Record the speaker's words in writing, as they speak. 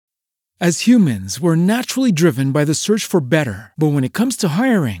As humans, we're naturally driven by the search for better. But when it comes to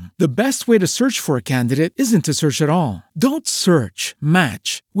hiring, the best way to search for a candidate isn't to search at all. Don't search,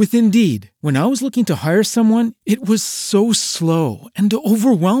 match with Indeed. When I was looking to hire someone, it was so slow and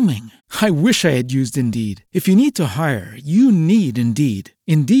overwhelming. I wish I had used Indeed. If you need to hire, you need Indeed.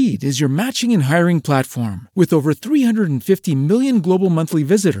 Indeed is your matching and hiring platform with over 350 million global monthly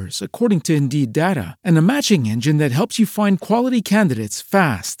visitors, according to Indeed data, and a matching engine that helps you find quality candidates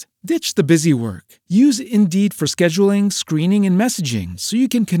fast. Ditch the busy work. Use Indeed for scheduling, screening, and messaging so you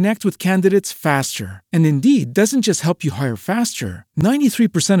can connect with candidates faster. And Indeed doesn't just help you hire faster.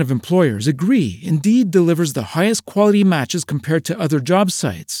 93% of employers agree Indeed delivers the highest quality matches compared to other job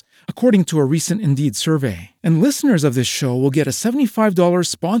sites, according to a recent Indeed survey. And listeners of this show will get a $75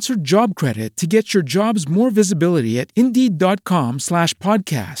 sponsored job credit to get your jobs more visibility at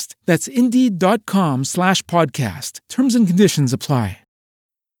Indeed.com/podcast. That's Indeed.com/podcast. Terms and conditions apply.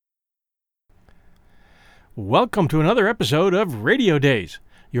 Welcome to another episode of Radio Days,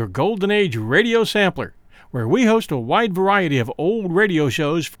 your Golden Age radio sampler, where we host a wide variety of old radio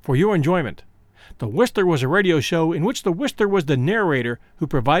shows for your enjoyment. The Whistler was a radio show in which the Whistler was the narrator who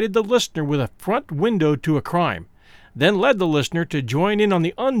provided the listener with a front window to a crime, then led the listener to join in on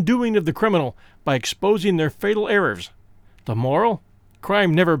the undoing of the criminal by exposing their fatal errors. The moral?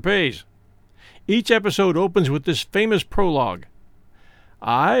 Crime never pays. Each episode opens with this famous prologue.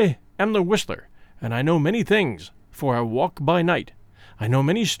 I am the Whistler, and I know many things, for I walk by night. I know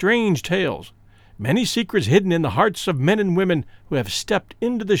many strange tales, many secrets hidden in the hearts of men and women who have stepped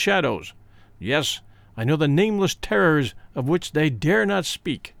into the shadows. Yes, I know the nameless terrors of which they dare not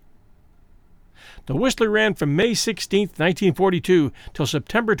speak. The Whistler ran from May 16, 1942 till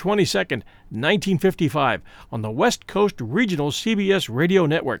September 22, 1955 on the West Coast Regional CBS radio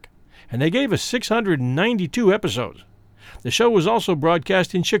network, and they gave us 692 episodes. The show was also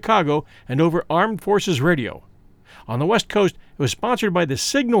broadcast in Chicago and over Armed Forces Radio. On the West Coast, it was sponsored by the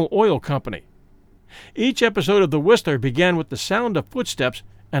Signal Oil Company. Each episode of The Whistler began with the sound of footsteps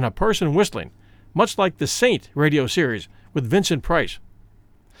and a person whistling, much like the Saint radio series with Vincent Price.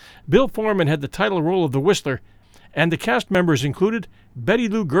 Bill Foreman had the title role of the Whistler, and the cast members included Betty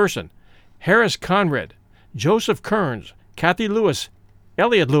Lou Gerson, Harris Conrad, Joseph Kearns, Kathy Lewis,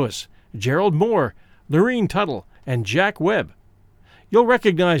 Elliot Lewis, Gerald Moore, Lorene Tuttle, and Jack Webb. You'll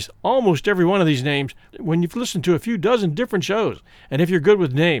recognize almost every one of these names when you've listened to a few dozen different shows, and if you're good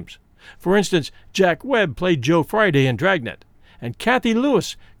with names. For instance, Jack Webb played Joe Friday in Dragnet, and Kathy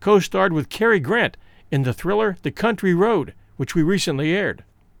Lewis co-starred with Cary Grant in the thriller The Country Road, which we recently aired.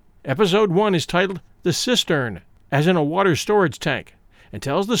 Episode 1 is titled The Cistern, as in a water storage tank, and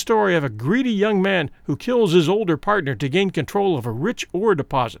tells the story of a greedy young man who kills his older partner to gain control of a rich ore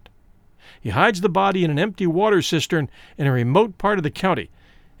deposit. He hides the body in an empty water cistern in a remote part of the county,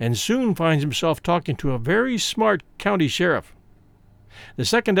 and soon finds himself talking to a very smart county sheriff. The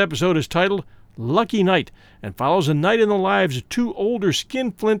second episode is titled Lucky Night, and follows a night in the lives of two older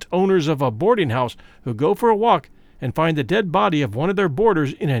skinflint owners of a boarding house who go for a walk and find the dead body of one of their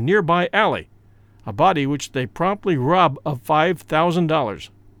boarders in a nearby alley, a body which they promptly rob of $5,000.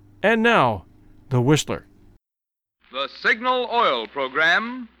 And now, The Whistler. The Signal Oil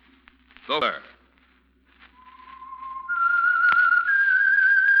Program. The Whistler.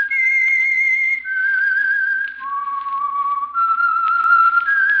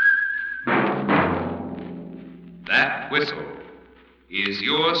 That whistle is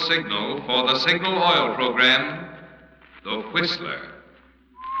your signal for the Signal Oil Program, The Whistler.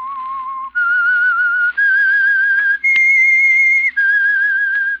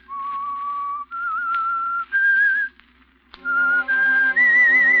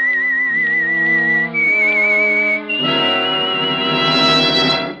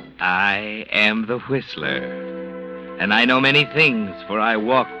 I am the Whistler, and I know many things, for I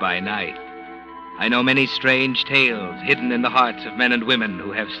walk by night. I know many strange tales hidden in the hearts of men and women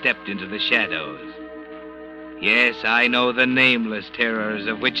who have stepped into the shadows. Yes, I know the nameless terrors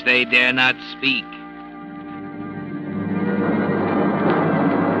of which they dare not speak.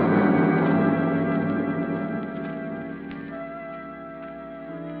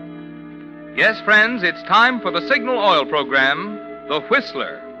 Yes, friends, it's time for the Signal Oil Program, The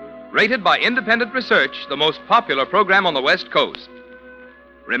Whistler, rated by independent research the most popular program on the West Coast.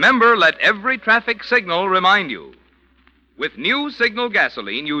 Remember, let every traffic signal remind you. With new Signal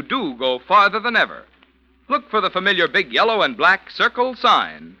gasoline, you do go farther than ever. Look for the familiar big yellow and black circle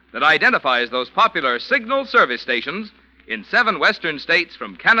sign that identifies those popular Signal service stations in 7 western states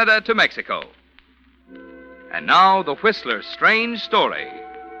from Canada to Mexico. And now, the Whistler's strange story,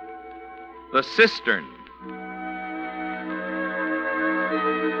 The Cistern.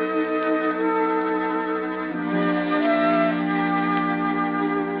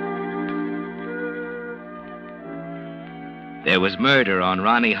 There was murder on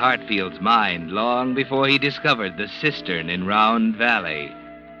Ronnie Hartfield's mind long before he discovered the cistern in Round Valley.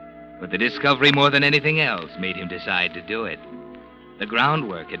 But the discovery, more than anything else, made him decide to do it. The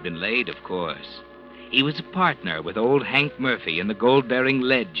groundwork had been laid, of course. He was a partner with old Hank Murphy in the gold-bearing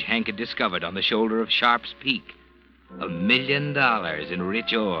ledge Hank had discovered on the shoulder of Sharp's Peak. $1 million in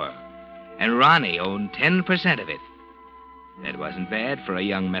rich ore. And Ronnie owned 10% of it. That wasn't bad for a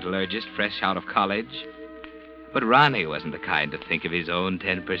young metallurgist fresh out of college. But Ronnie wasn't the kind to think of his own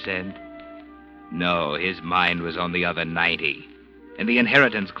 10%. No, his mind was on the other 90, and the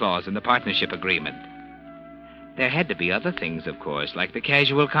inheritance clause in the partnership agreement. There had to be other things, of course, like the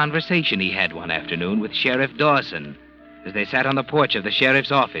casual conversation he had one afternoon with Sheriff Dawson as they sat on the porch of the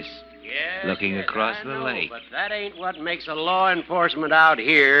sheriff's office, looking across the lake. But that ain't what makes a law enforcement out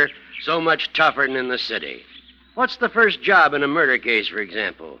here so much tougher than in the city. What's the first job in a murder case, for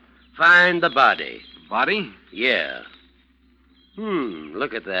example? Find the body. Body? Yeah.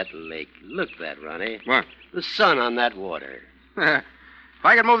 Look at that lake. Look at that, Ronnie. What? The sun on that water. If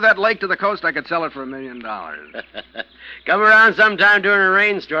I could move that lake to the coast, I could sell it for $1 million. Come around sometime during a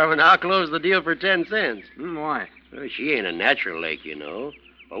rainstorm, and I'll close the deal for 10 cents. Why? Well, she ain't a natural lake, you know.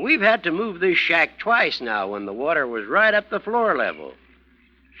 Well, we've had to move this shack twice now when the water was right up the floor level.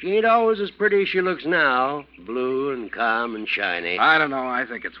 She ain't always as pretty as she looks now, blue and calm and shiny. I don't know. I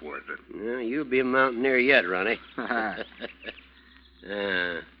think it's worth it. Yeah, you'll be a mountaineer yet, Ronnie.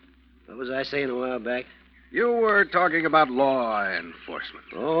 What was I saying a while back? You were talking about law enforcement.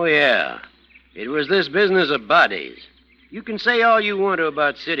 Oh, yeah. It was this business of bodies. You can say all you want to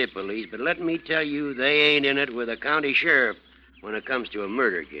about city police, but let me tell you, they ain't in it with a county sheriff when it comes to a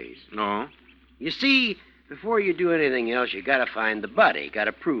murder case. No? You see, before you do anything else, you gotta find the body.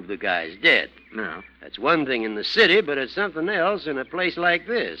 Gotta prove the guy's dead. Yeah. That's one thing in the city, but it's something else in a place like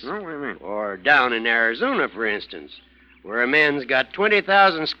this. Oh, what do you mean? Or down in Arizona, for instance, where a man's got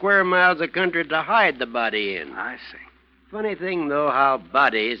 20,000 square miles of country to hide the body in. I see. Funny thing, though, how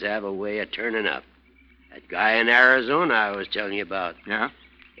bodies have a way of turning up. That guy in Arizona I was telling you about. Yeah?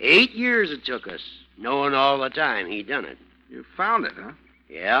 8 years it took us, knowing all the time he done it. You found it, huh?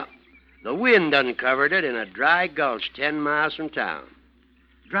 Yeah. The wind uncovered it in a dry gulch 10 miles from town.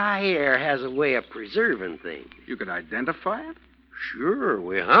 Dry air has a way of preserving things. You could identify it? Sure,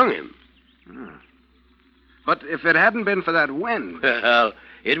 we hung him. Hmm. But if it hadn't been for that wind... Well,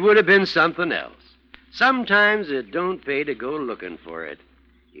 it would have been something else. Sometimes it don't pay to go looking for it.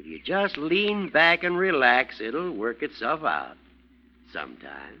 If you just lean back and relax, it'll work itself out.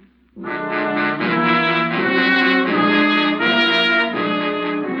 Sometime.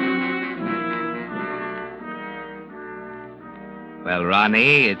 Well,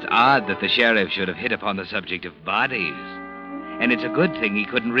 Ronnie, it's odd that the sheriff should have hit upon the subject of bodies. And it's a good thing he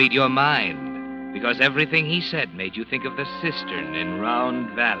couldn't read your mind, because everything he said made you think of the cistern in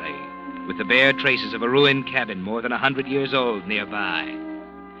Round Valley, with the bare traces of a ruined cabin more than 100 years old nearby.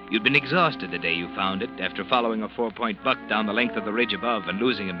 You'd been exhausted the day you found it, after following a 4-point buck down the length of the ridge above and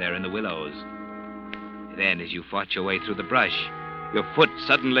losing him there in the willows. Then, as you fought your way through the brush, your foot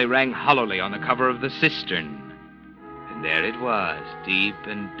suddenly rang hollowly on the cover of the cistern. And there it was, deep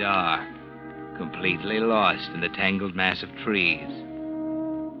and dark, completely lost in the tangled mass of trees.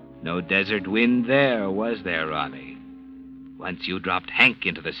 No desert wind there, was there, Ronnie? Once you dropped Hank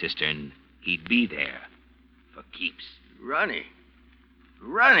into the cistern, he'd be there for keeps. Ronnie.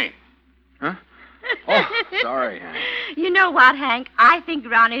 Huh? Oh, sorry, Hank. You know what, Hank? I think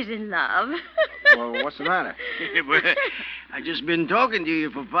Ronnie's in love. Well, what's the matter? I just been talking to you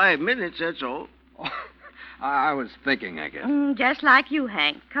for 5 minutes, that's all. Oh, I was thinking, I guess. Just like you,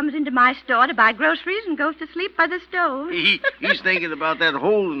 Hank. Comes into my store to buy groceries and goes to sleep by the stove. He's thinking about that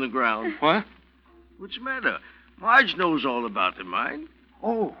hole in the ground. What? What's the matter? Marge knows all about the mine.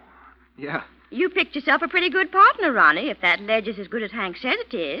 Oh, yeah. You picked yourself a pretty good partner, Ronnie, if that ledge is as good as Hank says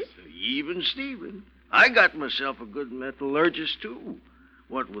it is. Even Stephen. I got myself a good metallurgist, too.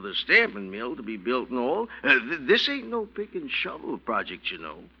 What with a stamping mill to be built and all. This ain't no pick and shovel project, you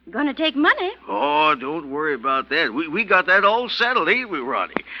know. Gonna take money. Oh, don't worry about that. We got that all settled, ain't we,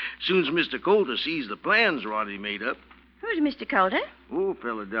 Ronnie? Soon as Mr. Coulter sees the plans Ronnie made up. Who's Mr. Coulter? Oh,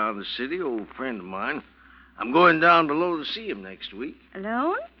 fella down the city, old friend of mine. I'm going down below to see him next week.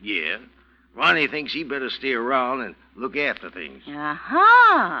 Alone? Yeah. Ronnie thinks he better stay around and look after things.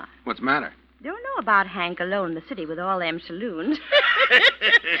 Uh-huh. What's the matter? Don't know about Hank alone in the city with all them saloons.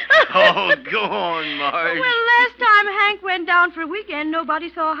 Oh, go on, Marge. Well, last time Hank went down for a weekend,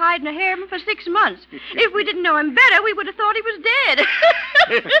 nobody saw a hide nor hair of him for 6 months. If we didn't know him better, we would have thought he was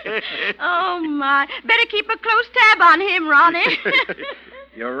dead. Oh, my. Better keep a close tab on him, Ronnie.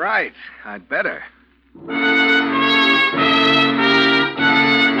 You're right. I'd better.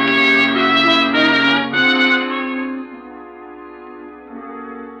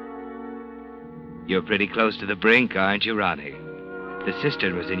 You're pretty close to the brink, aren't you, Ronnie? The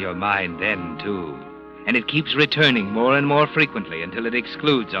cistern was in your mind then, too. And it keeps returning more and more frequently until it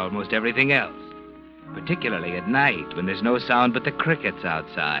excludes almost everything else. Particularly at night when there's no sound but the crickets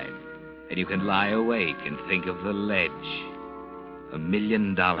outside. And you can lie awake and think of the ledge. $1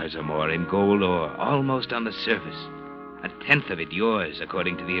 million or more in gold ore, almost on the surface. 1/10 of it yours,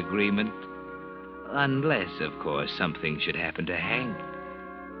 according to the agreement. Unless, of course, something should happen to Hank.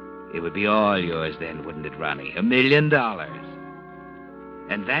 It would be all yours then, wouldn't it, Ronnie? $1 million.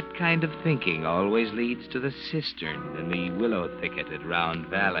 And that kind of thinking always leads to the cistern in the willow thicket at Round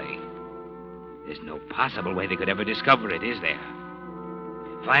Valley. There's no possible way they could ever discover it, is there?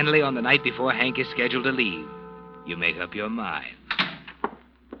 Finally, on the night before Hank is scheduled to leave, you make up your mind.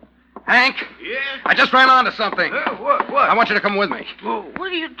 Hank? Yeah? I just ran onto something. What? I want you to come with me. Well,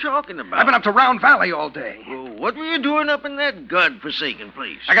 what are you talking about? I've been up to Round Valley all day. Well, what were you doing up in that godforsaken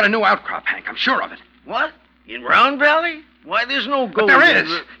place? I got a new outcrop, Hank. I'm sure of it. What? In Round Valley? Why, there's no But gold there is.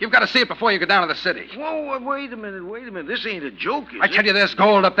 in- You've got to see it before you go down to the city. Whoa, wait a minute. This ain't a joke, is I it? tell you, there's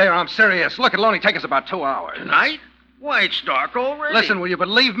gold up there. I'm serious. Look, it'll only take us about 2 hours. Tonight? Why, it's dark already. Listen, will you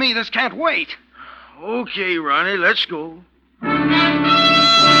believe me? This can't wait. Okay, Ronnie, let's go.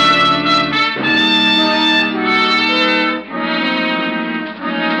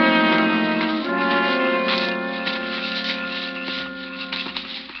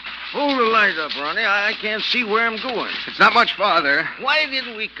 Hold the light up, Ronnie. I can't see where I'm going. It's not much farther. Why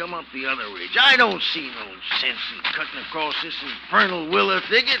didn't we come up the other ridge? I don't see no sense in cutting across this infernal willow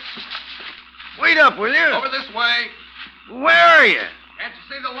thicket. Wait up, will you? Over this way. Where are you? Can't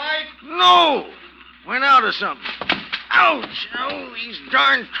you see the light? No! Went out or something. Ouch! Oh, these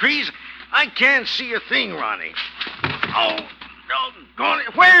darn trees. I can't see a thing, Ronnie. Oh, doggone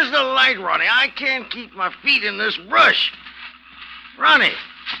it. Where's the light, Ronnie? I can't keep my feet in this brush. Ronnie,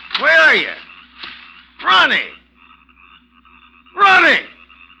 where are you? Ronnie! Ronnie!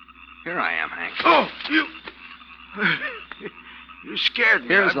 Here I am, Hank. Oh, you... You scared me.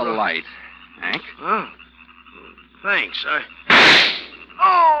 Here's the light, Hank. Huh? Thanks.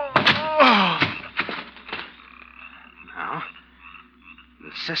 Oh! Now,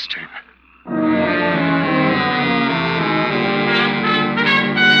 the cistern.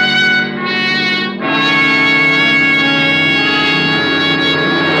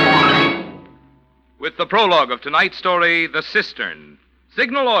 With the prologue of tonight's story, The Cistern,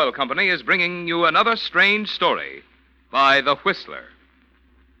 Signal Oil Company is bringing you another strange story by The Whistler.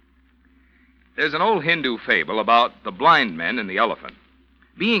 There's an old Hindu fable about the blind men and the elephant.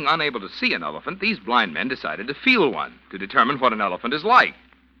 Being unable to see an elephant, these blind men decided to feel one to determine what an elephant is like.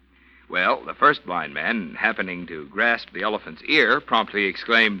 Well, the first blind man, happening to grasp the elephant's ear, promptly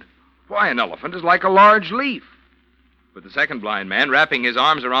exclaimed, "Why, an elephant is like a large leaf." But the second blind man, wrapping his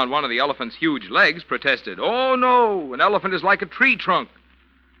arms around one of the elephant's huge legs, protested, "Oh, no, an elephant is like a tree trunk."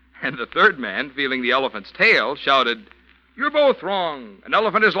 And the third man, feeling the elephant's tail, shouted, "You're both wrong. An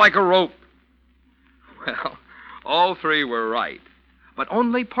elephant is like a rope." Well, all three were right, but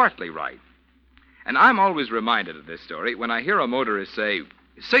only partly right. And I'm always reminded of this story when I hear a motorist say,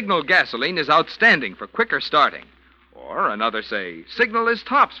 "Signal gasoline is outstanding for quicker starting." Or another say, "Signal is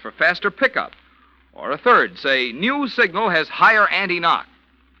tops for faster pickup." Or a third say, "New Signal has higher anti-knock."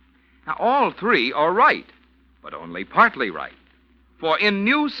 Now, all three are right, but only partly right. For in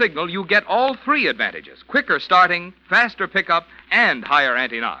New Signal, you get all three advantages: quicker starting, faster pickup, and higher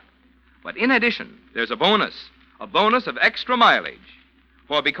anti-knock. But in addition, there's a bonus of extra mileage.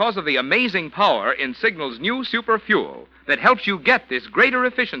 For because of the amazing power in Signal's new super fuel that helps you get this greater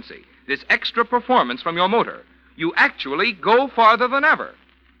efficiency, this extra performance from your motor, you actually go farther than ever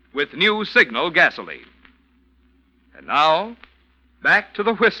with New Signal gasoline. And now, back to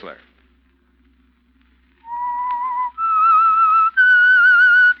the Whistler.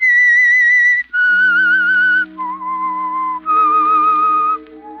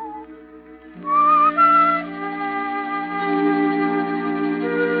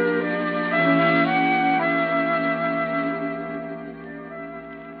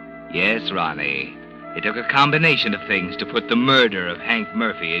 Yes, Ronnie. It took a combination of things to put the murder of Hank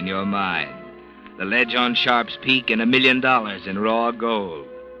Murphy in your mind. The ledge on Sharp's Peak and $1 million in raw gold.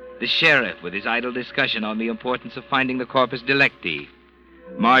 The sheriff with his idle discussion on the importance of finding the corpus delicti.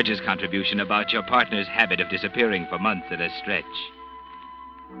 Marge's contribution about your partner's habit of disappearing for months at a stretch.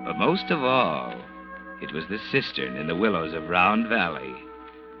 But most of all, it was the cistern in the willows of Round Valley.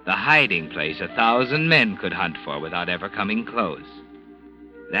 The hiding place 1,000 men could hunt for without ever coming close.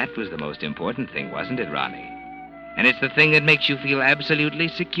 That was the most important thing, wasn't it, Ronnie? And it's the thing that makes you feel absolutely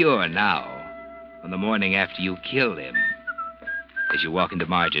secure now, on the morning after you killed him, as you walk into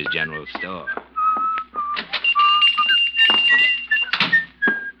Marge's general store.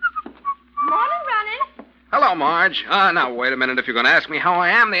 Hello, Marge. Now, wait a minute. If you're going to ask me how I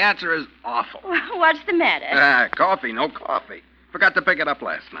am, the answer is awful. What's the matter? Coffee, no coffee. Forgot to pick it up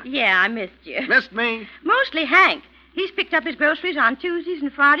last night. Yeah, I missed you. Missed me? Mostly Hank. He's picked up his groceries on Tuesdays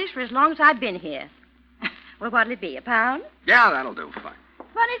and Fridays for as long as I've been here. Well, what'll it be, a pound? Yeah, that'll do. Fine.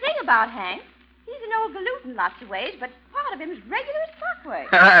 Funny thing about Hank, he's an old galoot in lots of ways, but part of him is regular as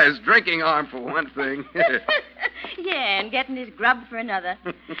clockwork. His drinking arm, for one thing. Yeah, and getting his grub for another.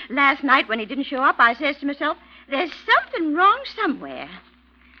 Last night, when he didn't show up, I says to myself, there's something wrong somewhere.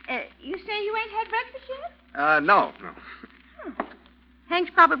 You say you ain't had breakfast yet? No.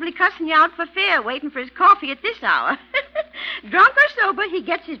 Hank's probably cussing you out for fair, waiting for his coffee at this hour. Drunk or sober, he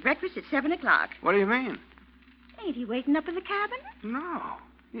gets his breakfast at 7 o'clock. What do you mean? Ain't he waiting up in the cabin? No,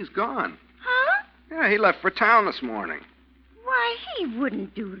 he's gone. Huh? Yeah, he left for town this morning. Why, he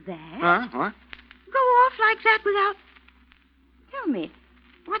wouldn't do that. Huh? What? Go off like that without... Tell me,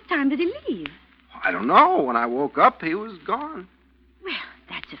 what time did he leave? I don't know. When I woke up, he was gone. Well,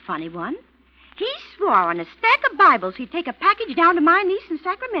 that's a funny one. He swore on a stack of Bibles he'd take a package down to my niece in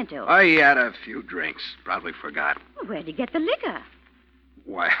Sacramento. He had a few drinks. Probably forgot. Well, where'd he get the liquor?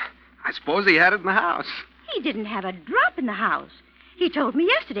 Why, I suppose he had it in the house. He didn't have a drop in the house. He told me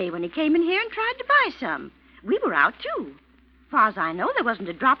yesterday when he came in here and tried to buy some. We were out, too. Far as I know, there wasn't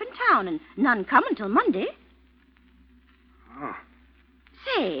a drop in town, and none come until Monday. Oh.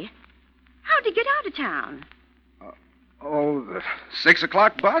 Say, how'd he get out of town? The 6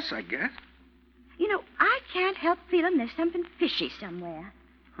 o'clock bus, I guess. You know, I can't help feeling there's something fishy somewhere.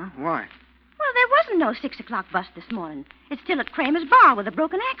 Huh? Why? Well, there wasn't no 6 o'clock bus this morning. It's still at Kramer's bar with a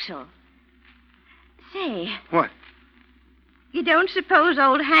broken axle. Say. What? You don't suppose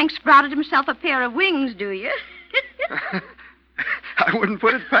old Hank sprouted himself a pair of wings, do you? I wouldn't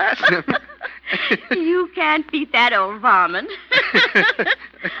put it past him. You can't beat that old varmint.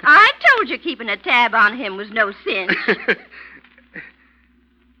 I told you keeping a tab on him was no sin.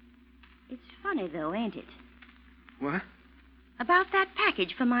 It's funny, though, ain't it? What? About that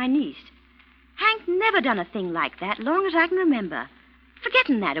package for my niece. Hank never done a thing like that, long as I can remember.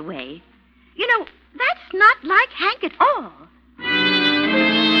 Forgetting that away. You know, that's not like Hank at all.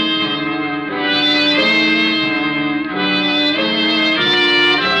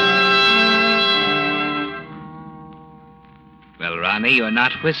 Well, Ronnie, you're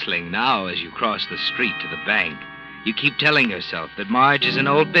not whistling now as you cross the street to the bank. You keep telling yourself that Marge is an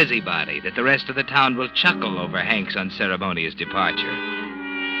old busybody, that the rest of the town will chuckle over Hank's unceremonious departure.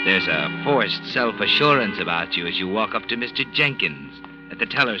 There's a forced self-assurance about you as you walk up to Mr. Jenkins at the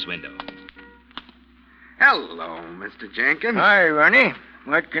teller's window. Hello, Mr. Jenkins. Hi, Ronnie.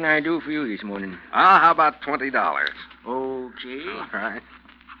 What can I do for you this morning? How about $20? Okay. All right.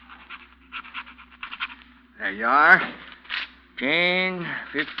 There you are. 10,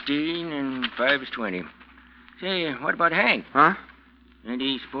 15, and 5 is 20. Say, what about Hank? Huh? Ain't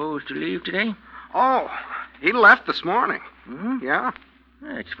he supposed to leave today? Oh, he left this morning. Hmm? Yeah.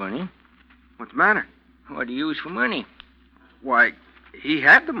 That's funny. What's the matter? What do you use for money? Why, he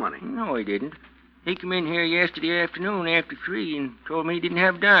had the money. No, he didn't. He come in here yesterday afternoon after 3 and told me he didn't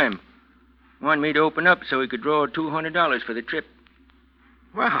have a dime. Wanted me to open up so he could draw $200 for the trip.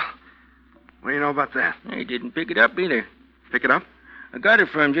 Well, what do you know about that? He didn't pick it up either. Pick it up? I got it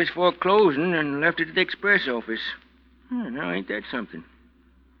for him just before closing and left it at the express office. Now, ain't that something?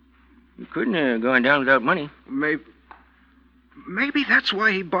 You couldn't have gone down without money. Maybe that's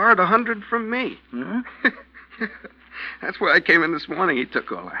why he borrowed $100 from me. Huh? That's why I came in this morning. He took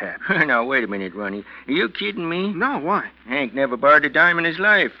all I had. Now, wait a minute, Ronnie. Are you kidding me? No, why? Hank never borrowed a dime in his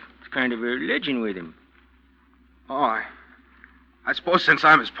life. It's kind of a religion with him. Oh, I suppose since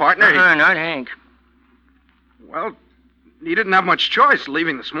I'm his partner... Not Hank. Well, he didn't have much choice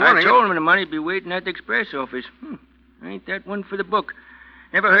leaving this morning. I told him the money'd be waiting at the express office. Ain't that one for the book?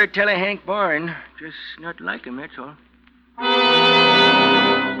 Never heard tell of Hank borrowing. Just not like him, that's all.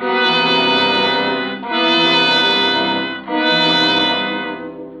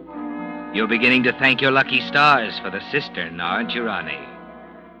 You're beginning to thank your lucky stars for the cistern, aren't you, Ronnie?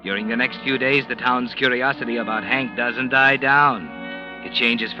 During the next few days, the town's curiosity about Hank doesn't die down. It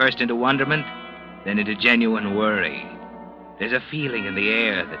changes first into wonderment, then into genuine worry. There's a feeling in the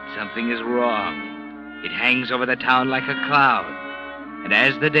air that something is wrong. It hangs over the town like a cloud. And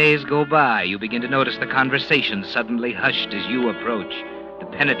as the days go by, you begin to notice the conversation suddenly hushed as you approach, the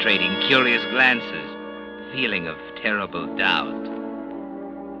penetrating, curious glances, the feeling of terrible doubt.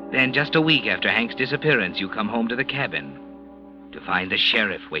 Then, just a week after Hank's disappearance, you come home to the cabin to find the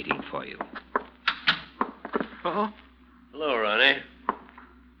sheriff waiting for you. Oh? Hello, Ronnie.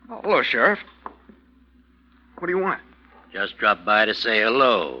 Oh, hello, Sheriff. What do you want? Just dropped by to say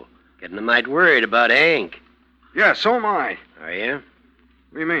hello. Getting a mite worried about Hank. Yeah, so am I. Are you? What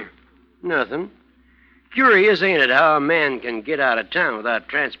do you mean? Nothing. Curious, ain't it, how a man can get out of town without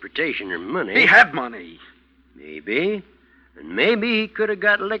transportation or money? He had money. Maybe. And maybe he could have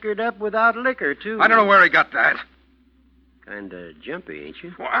got liquored up without liquor, too. I don't know where he got that. Kinda jumpy, ain't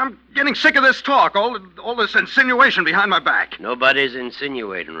you? Well, I'm getting sick of this talk, all this insinuation behind my back. Nobody's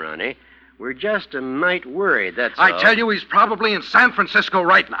insinuating, Ronnie. We're just a mite worried, that's all. I tell you, he's probably in San Francisco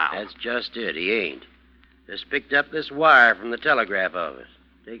right now. That's just it. He ain't. Just picked up this wire from the telegraph office.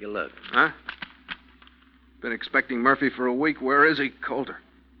 Take a look. Huh? Been expecting Murphy for a week. Where is he, Coulter?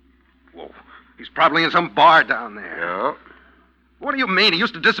 Whoa. He's probably in some bar down there. No. What do you mean? He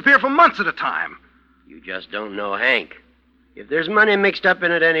used to disappear for months at a time. You just don't know Hank. If there's money mixed up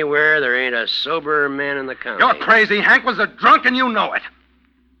in it anywhere, there ain't a sober man in the county. You're crazy. Hank was a drunk, and you know it.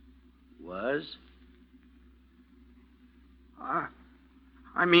 Was?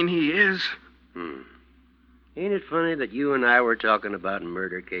 I mean, he is. Ain't it funny that you and I were talking about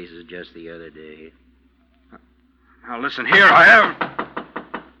murder cases just the other day? Now, listen here, I have...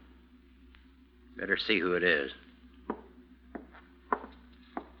 Better see who it is.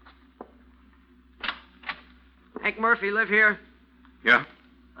 Hank Murphy live here? Yeah?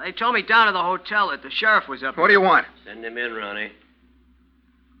 They told me down at the hotel that the sheriff was up What do you want? Send him in, Ronnie.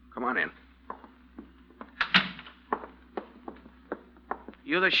 Come on in.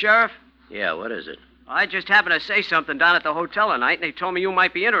 You the sheriff? Yeah, what is it? I just happened to say something down at the hotel tonight, and they told me you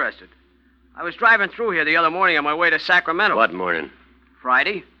might be interested. I was driving through here the other morning on my way to Sacramento. What morning?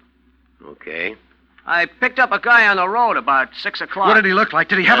 Friday. Okay. I picked up a guy on the road about 6 o'clock. What did he look like?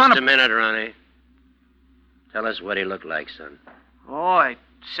 Did he have on Just a minute, Ronnie. Tell us what he looked like, son. Oh, I'd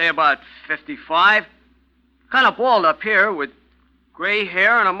say about 55. Kind of bald up here with gray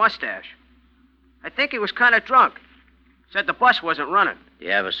hair and a mustache. I think he was kind of drunk. Said the bus wasn't running. You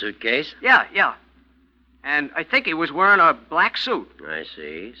have a suitcase? Yeah. And I think he was wearing a black suit. I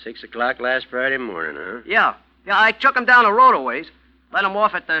see. 6 o'clock last Friday morning, huh? Yeah, I took him down the road a ways. Let him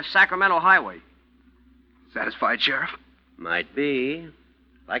off at the Sacramento highway. Satisfied, Sheriff? Might be.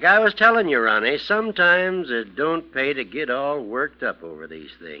 Like I was telling you, Ronnie, sometimes it don't pay to get all worked up over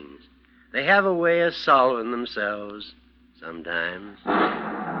these things. They have a way of solving themselves, sometimes. Well,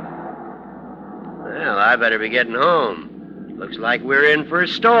 I better be getting home. Looks like we're in for a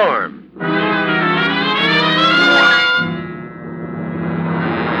storm.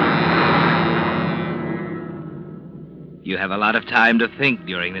 You have a lot of time to think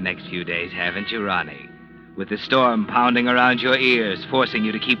during the next few days, haven't you, Ronnie? With the storm pounding around your ears, forcing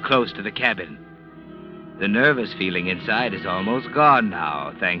you to keep close to the cabin. The nervous feeling inside is almost gone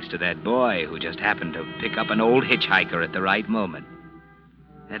now, thanks to that boy who just happened to pick up an old hitchhiker at the right moment.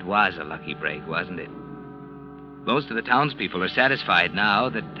 That was a lucky break, wasn't it? Most of the townspeople are satisfied now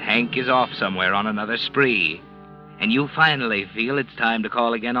that Hank is off somewhere on another spree. And you finally feel it's time to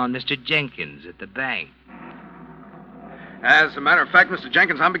call again on Mr. Jenkins at the bank. As a matter of fact, Mr.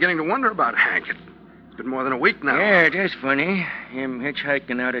 Jenkins, I'm beginning to wonder about Hank. It's been more than a week now. Yeah, it is funny. Him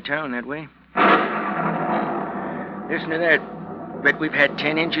hitchhiking out of town that way. Listen to that. Bet we've had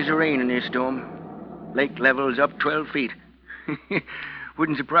 10 inches of rain in this storm. Lake level's up 12 feet.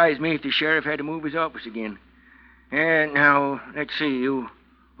 Wouldn't surprise me if the sheriff had to move his office again. And now, let's see, you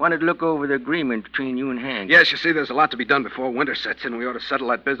wanted to look over the agreement between you and Hank. Yes, you see, there's a lot to be done before winter sets in. We ought to settle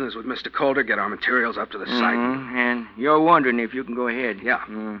that business with Mr. Coulter, get our materials up to the site. And you're wondering if you can go ahead.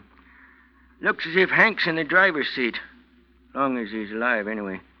 Yeah. Looks as if Hank's in the driver's seat. Long as he's alive,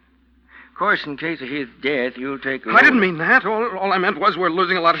 anyway. Of course, in case of his death, you'll take over. I didn't mean that. All I meant was we're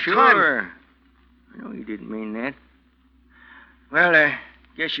losing a lot of time. Sure. I know you didn't mean that. Well,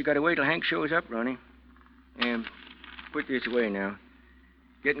 guess you gotta wait till Hank shows up, Ronnie. Put this away now.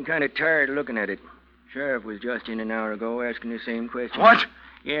 Getting kind of tired of looking at it. Sheriff was just in an hour ago asking the same question. What?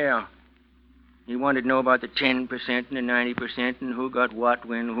 Yeah. He wanted to know about the 10% and the 90% and who got what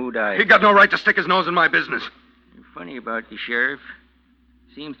when, who died. He got no right to stick his nose in my business. Funny about the sheriff.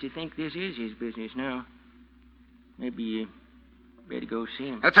 Seems to think this is his business now. Maybe you better go see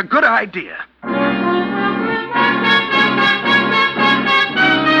him. That's a good idea.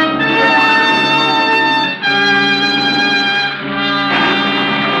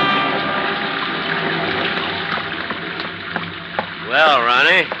 Well,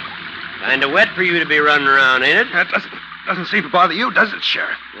 Ronnie, kind of wet for you to be running around, ain't it? That doesn't seem to bother you, does it,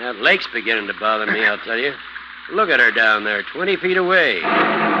 Sheriff? That lake's beginning to bother me, I'll tell you. Look at her down there, 20 feet away.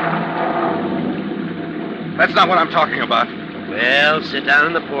 That's not what I'm talking about. Well, sit down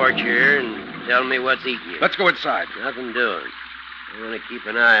on the porch here and tell me what's eating you. Let's go inside. Nothing doing. I want to keep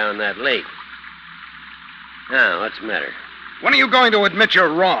an eye on that lake. Now, what's the matter? When are you going to admit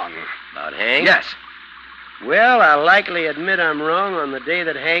you're wrong? About Hank? Yes. Well, I'll likely admit I'm wrong on the day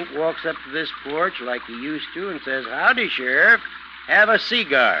that Hank walks up to this porch like he used to and says, "Howdy, Sheriff. Have a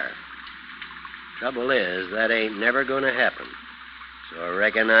cigar." Trouble is, that ain't never going to happen. So I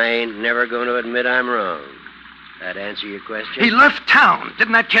reckon I ain't never going to admit I'm wrong. That answer your question? He left town.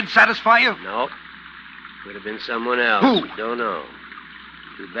 Didn't that kid satisfy you? No. Could have been someone else. Who? Don't know.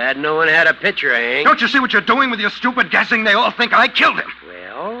 Too bad no one had a picture, Hank. Don't you see what you're doing with your stupid guessing? They all think I killed him.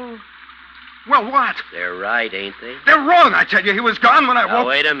 Well, what? They're right, ain't they? They're wrong, I tell you. He was gone when I Now, woke...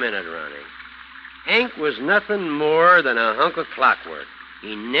 wait a minute, Ronnie. Hank was nothing more than a hunk of clockwork.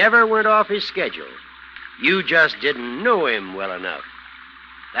 He never went off his schedule. You just didn't know him well enough.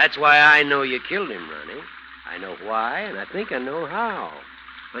 That's why I know you killed him, Ronnie. I know why, and I think I know how.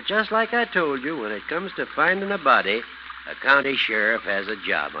 But just like I told you, when it comes to finding a body, a county sheriff has a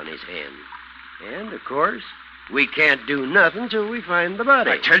job on his hands. And, of course, we can't do nothing till we find the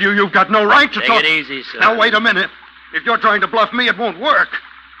body. I tell you, you've got no right to Take talk... it easy, son. Now, wait a minute. If you're trying to bluff me, it won't work.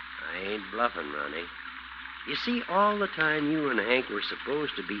 I ain't bluffing, Ronnie. You see, all the time you and Hank were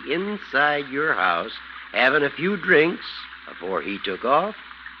supposed to be inside your house having a few drinks before he took off,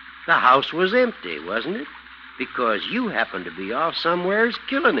 the house was empty, wasn't it? Because you happened to be off somewheres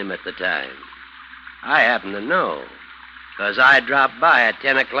killing him at the time. I happen to know, because I dropped by at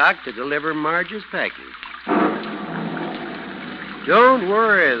 10 o'clock to deliver Marge's package. Don't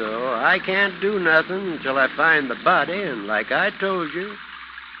worry, though. I can't do nothing until I find the body, and like I told you,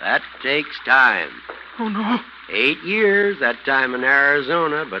 that takes time. Oh, no. 8 years, that time in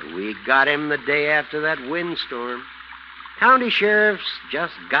Arizona, but we got him the day after that windstorm. County sheriffs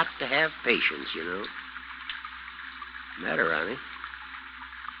just got to have patience, you know. Matter, Ronnie?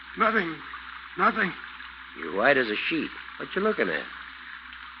 Nothing. You're white as a sheet. What you looking at?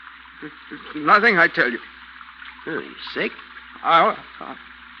 It's nothing, I tell you. Oh, you sick?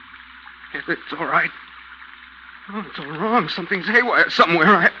 It's all right. Oh, it's all wrong. Something's haywire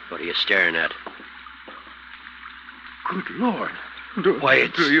somewhere. What are you staring at? Good Lord. Why,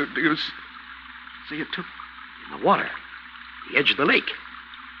 it's... Do you see it, too? In the water. The edge of the lake.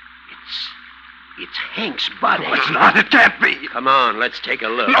 It's Hank's body. No, it's not. It can't be. Come on, let's take a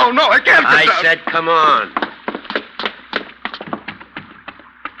look. No, I can't. I said come on.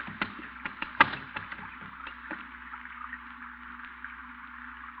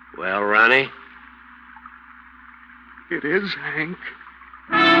 Well, Ronnie? It is Hank.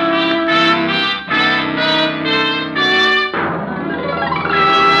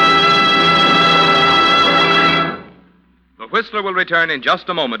 The Whistler will return in just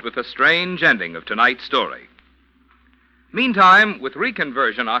a moment with the strange ending of tonight's story. Meantime, with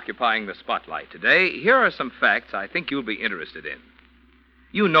reconversion occupying the spotlight today, here are some facts I think you'll be interested in.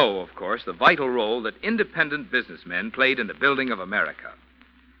 You know, of course, the vital role that independent businessmen played in the building of America.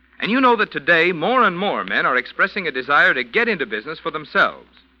 And you know that today more and more men are expressing a desire to get into business for themselves.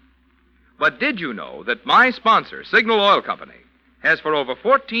 But did you know that my sponsor, Signal Oil Company, has for over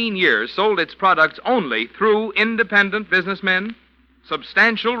 14 years sold its products only through independent businessmen?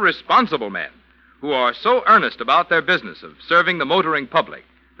 Substantial, responsible men who are so earnest about their business of serving the motoring public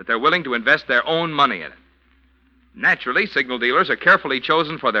that they're willing to invest their own money in it. Naturally, Signal dealers are carefully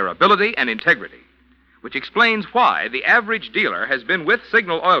chosen for their ability and integrity, which explains why the average dealer has been with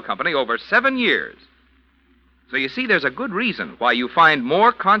Signal Oil Company over 7 years. So you see, there's a good reason why you find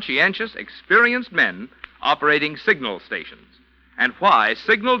more conscientious, experienced men operating Signal stations, and why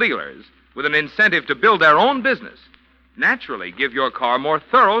Signal dealers, with an incentive to build their own business, naturally give your car more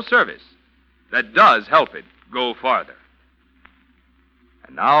thorough service that does help it go farther.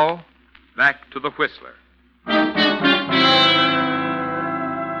 And now, back to the Whistler.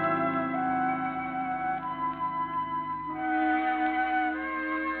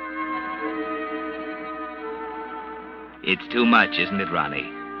 It's too much, isn't it, Ronnie?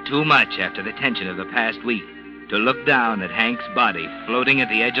 Too much after the tension of the past week to look down at Hank's body floating at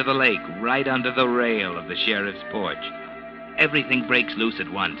the edge of the lake right under the rail of the sheriff's porch. Everything breaks loose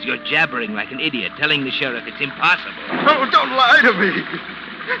at once. You're jabbering like an idiot, telling the sheriff it's impossible. Oh, don't lie to me.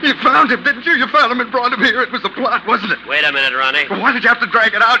 You found him, didn't you? You found him and brought him here. It was a plot, wasn't it? Wait a minute, Ronnie. Well, why did you have to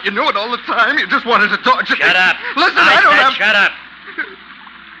drag it out? You knew it all the time. You just wanted to talk to me. Shut up. Listen, I don't have... Shut up.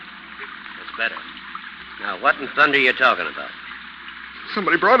 That's better. Now, what in thunder are you talking about?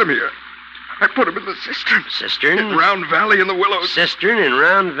 Somebody brought him here. I put him in the cistern. Cistern? In Round Valley in the Willows. Cistern in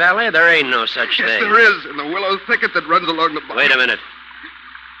Round Valley? There ain't no such Yes, thing. there is, in the willow thicket that runs along the bottom. Wait a minute.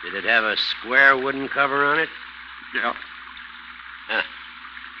 Did it have a square wooden cover on it? Yeah. Huh.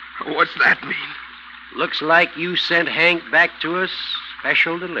 What's that mean? Looks like you sent Hank back to us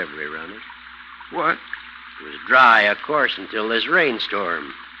special delivery, Ronnie. What? It was dry, of course, until this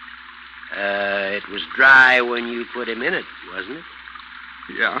rainstorm. It was dry when you put him in it, wasn't it?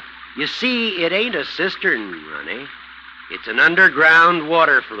 Yeah. You see, it ain't a cistern, Ronnie. It's an underground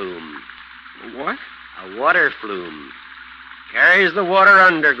water flume. What? A water flume. Carries the water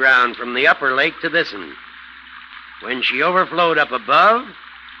underground from the upper lake to this one. When she overflowed up above,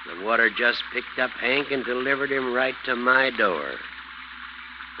 the water just picked up Hank and delivered him right to my door.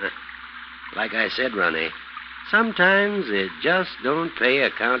 Like I said, Ronnie, sometimes it just don't pay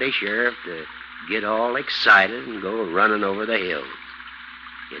a county sheriff to get all excited and go running over the hills.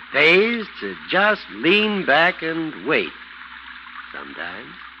 It pays to just lean back and wait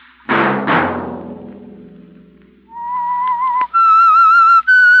sometimes.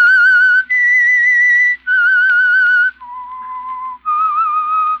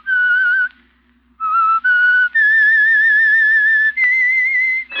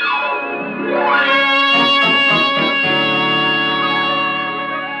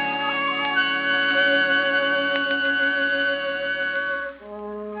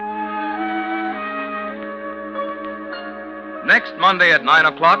 Next Monday at 9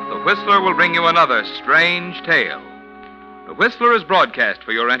 o'clock, The Whistler will bring you another strange tale. The Whistler is broadcast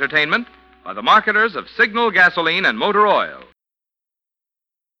for your entertainment by the marketers of Signal gasoline and motor oil.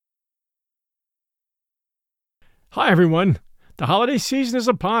 Hi, everyone. The holiday season is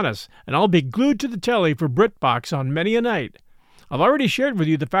upon us, and I'll be glued to the telly for BritBox on many a night. I've already shared with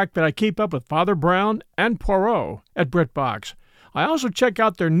you the fact that I keep up with Father Brown and Poirot at BritBox. I also check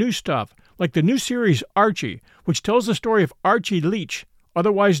out their new stuff, like the new series Archie, which tells the story of Archie Leach,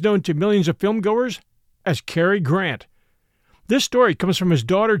 otherwise known to millions of filmgoers as Cary Grant. This story comes from his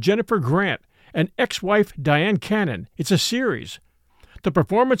daughter Jennifer Grant and ex-wife Diane Cannon. It's a series. The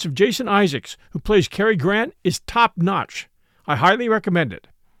performance of Jason Isaacs, who plays Cary Grant, is top-notch. I highly recommend it.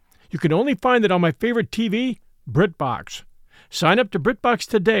 You can only find it on my favorite TV, BritBox. Sign up to BritBox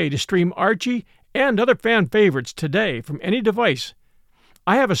today to stream Archie and other fan favorites today from any device.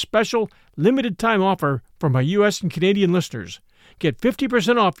 I have a special limited-time offer for my U.S. and Canadian listeners. Get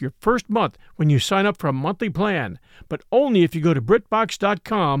 50% off your first month when you sign up for a monthly plan, but only if you go to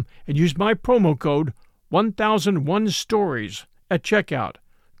BritBox.com and use my promo code 1001stories at checkout.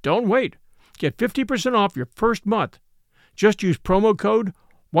 Don't wait. Get 50% off your first month. Just use promo code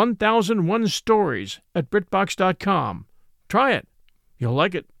 1001stories at BritBox.com. Try it. You'll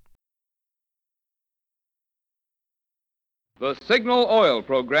like it. The Signal Oil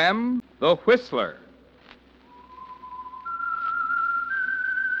Program, The Whistler.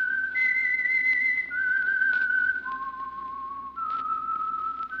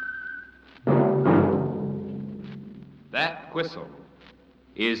 That whistle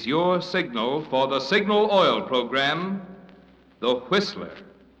is your signal for the Signal Oil Program, The Whistler.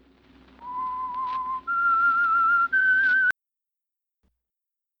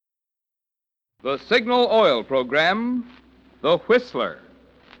 The Signal Oil Program, The Whistler.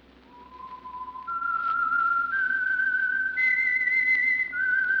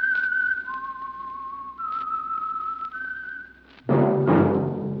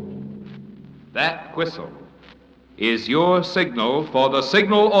 That whistle is your signal for the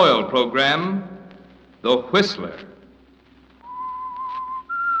Signal Oil Program, The Whistler.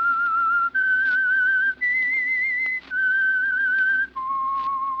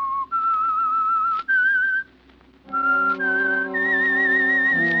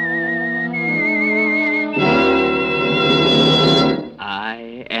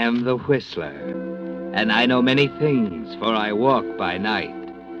 I am the Whistler, and I know many things, for I walk by night.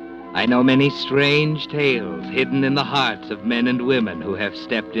 I know many strange tales hidden in the hearts of men and women who have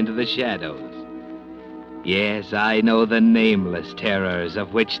stepped into the shadows. Yes, I know the nameless terrors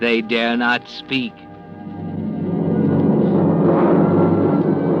of which they dare not speak.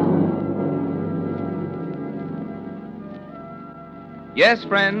 Yes,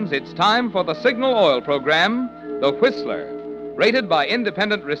 friends, it's time for the Signal Oil Program, The Whistler, rated by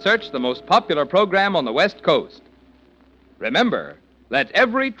independent research the most popular program on the West Coast. Remember, let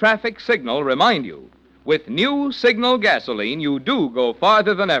every traffic signal remind you, with new Signal gasoline, you do go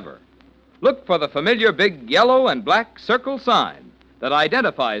farther than ever. Look for the familiar big yellow and black circle sign that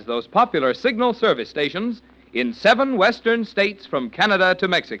identifies those popular Signal service stations in 7 western states from Canada to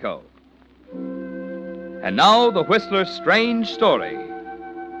Mexico. And now, the Whistler's strange story,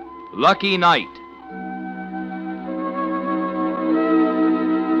 Lucky Night.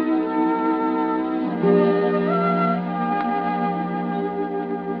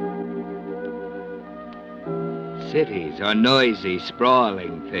 Cities are noisy,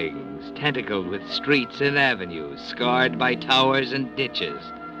 sprawling things, tentacled with streets and avenues, scarred by towers and ditches,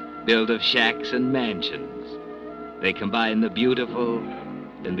 built of shacks and mansions. They combine the beautiful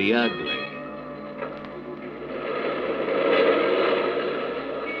and the ugly.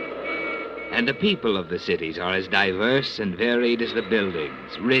 And the people of the cities are as diverse and varied as the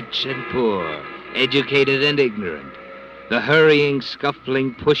buildings, rich and poor, educated and ignorant. The hurrying,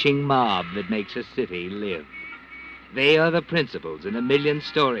 scuffling, pushing mob that makes a city live. They are the principals in a million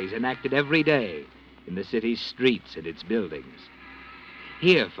stories enacted every day in the city's streets and its buildings.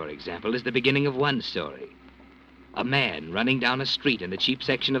 Here, for example, is the beginning of one story. A man running down a street in the cheap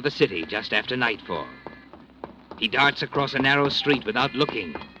section of the city just after nightfall. He darts across a narrow street without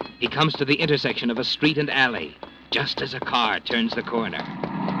looking. He comes to the intersection of a street and alley, just as a car turns the corner.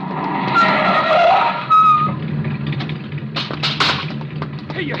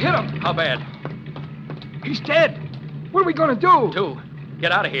 Hey, you hit him. How bad? He's dead. What are we going to do? Two.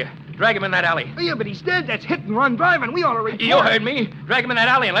 Get out of here. Drag him in that alley. Yeah, but he's dead. That's hit and run driving. We ought to report. You heard me. Drag him in that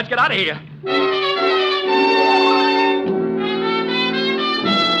alley and let's get out of here.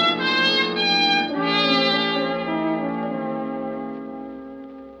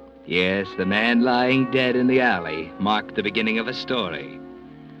 Yes, the man lying dead in the alley marked the beginning of a story.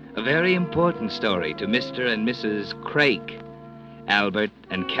 A very important story to Mr. and Mrs. Craik, Albert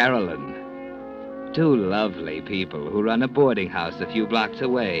and Carolyn. Two lovely people who run a boarding house a few blocks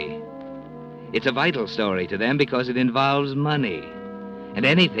away. It's a vital story to them because it involves money. And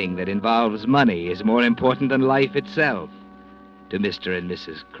anything that involves money is more important than life itself to Mr. and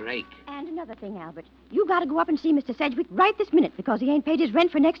Mrs. Craik. And another thing, Albert. You got to go up and see Mr. Sedgwick right this minute because he ain't paid his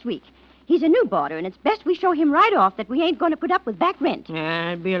rent for next week. He's a new boarder, and it's best we show him right off that we ain't going to put up with back rent.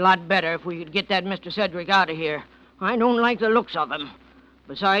 Yeah, it'd be a lot better if we could get that Mr. Sedgwick out of here. I don't like the looks of him.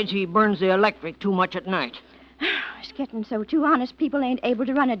 Besides, he burns the electric too much at night. It's getting so too honest people ain't able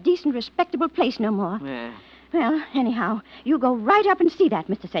to run a decent, respectable place no more. Yeah. Well, anyhow, you go right up and see that,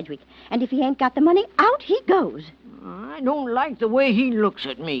 Mr. Sedgwick. And if he ain't got the money, out he goes. I don't like the way he looks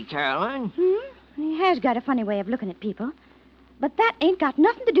at me, Caroline. He has got a funny way of looking at people. But that ain't got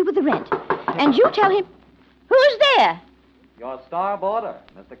nothing to do with the rent. And you tell him... Who's there? Your star boarder,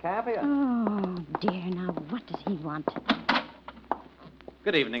 Mr. Campion. Oh, dear. Now, what does he want?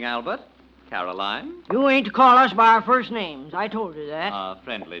 Good evening, Albert. Caroline. You ain't to call us by our first names. I told you that. A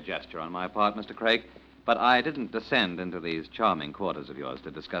friendly gesture on my part, Mr. Craik. But I didn't descend into these charming quarters of yours to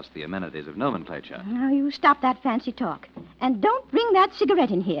discuss the amenities of nomenclature. Now, you stop that fancy talk. And don't bring that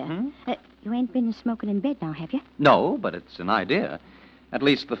cigarette in here. You ain't been smoking in bed now, have you? No, but it's an idea. At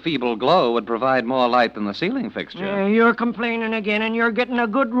least the feeble glow would provide more light than the ceiling fixture. You're complaining again, and you're getting a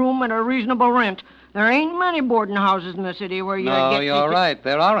good room at a reasonable rent. There ain't many boarding houses in the city where you No, you're right.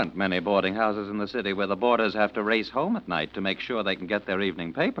 There aren't many boarding houses in the city where the boarders have to race home at night to make sure they can get their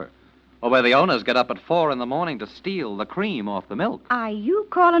evening paper. Or where the owners get up at 4 a.m. to steal the cream off the milk. Are you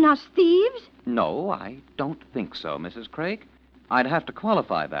calling us thieves? No, I don't think so, Mrs. Craik. I'd have to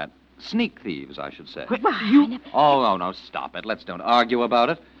qualify that. Sneak thieves, I should say. Oh, no, stop it. Let's don't argue about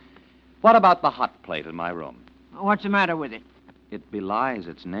it. What about the hot plate in my room? What's the matter with it? It belies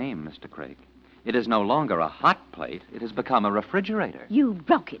its name, Mr. Craik. It is no longer a hot plate. It has become a refrigerator. You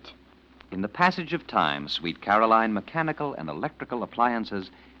broke it. In the passage of time, sweet Caroline, mechanical and electrical appliances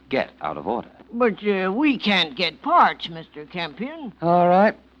get out of order. But we can't get parts, Mr. Campion. All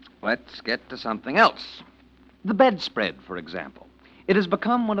right. Let's get to something else. The bedspread, for example. It has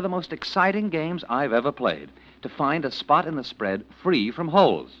become one of the most exciting games I've ever played, to find a spot in the spread free from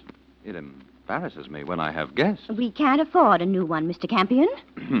holes. It embarrasses me when I have guests. We can't afford a new one, Mr. Campion.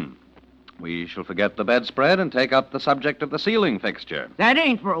 We shall forget the bedspread and take up the subject of the ceiling fixture. That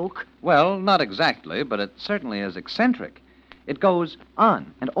ain't broke. Well, not exactly, but it certainly is eccentric. It goes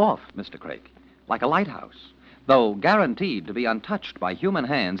on and off, Mr. Craik, like a lighthouse. Though guaranteed to be untouched by human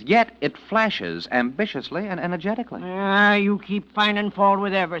hands, yet it flashes ambitiously and energetically. You keep finding fault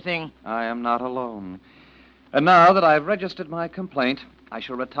with everything. I am not alone. And now that I've registered my complaint, I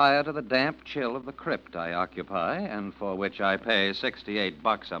shall retire to the damp chill of the crypt I occupy, and for which I pay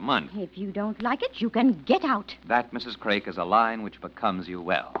 $68 a month. If you don't like it, you can get out. That, Mrs. Craik, is a line which becomes you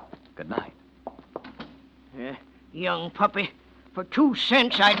well. Good night. Young puppy. For 2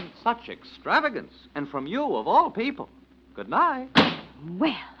 cents, I'd... Such extravagance. And from you, of all people. Good night.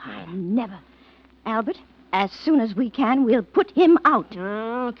 Well, I never. Albert, as soon as we can, we'll put him out.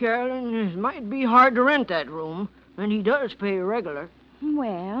 Carolyn, it might be hard to rent that room. And he does pay regular.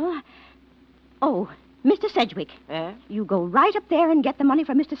 Well... Oh, Mr. Sedgwick. You go right up there and get the money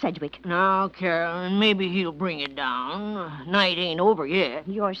from Mr. Sedgwick. Now, Carolyn, maybe he'll bring it down. Night ain't over yet.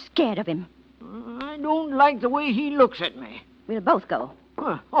 You're scared of him. I don't like the way he looks at me. We'll both go.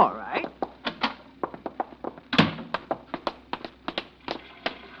 All right.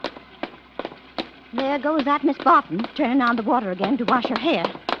 There goes that Miss Barton, turning on the water again to wash her hair.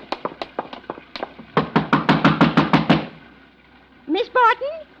 Miss Barton!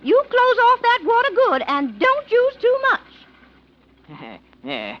 Martin, you close off that water good and don't use too much.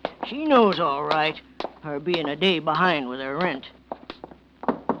 Yeah, she knows all right. Her being a day behind with her rent.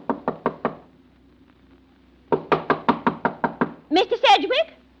 Mr.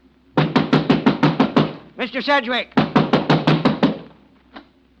 Sedgwick? Mr. Sedgwick!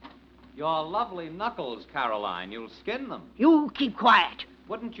 Your lovely knuckles, Caroline. You'll skin them. You keep quiet.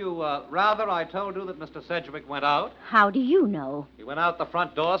 Wouldn't you rather I told you that Mr. Sedgwick went out? How do you know? He went out the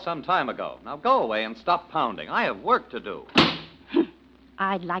front door some time ago. Now go away and stop pounding. I have work to do.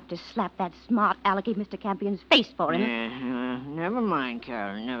 I'd like to slap that smart alecky Mr. Campion's face for him. Never mind,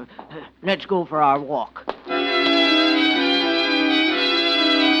 Carol. Let's go for our walk.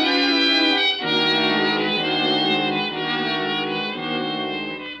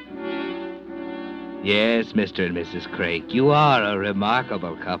 Yes, Mr. and Mrs. Craik, you are a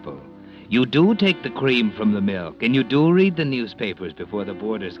remarkable couple. You do take the cream from the milk, and you do read the newspapers before the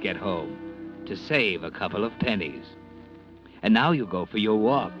boarders get home to save a couple of pennies. And now you go for your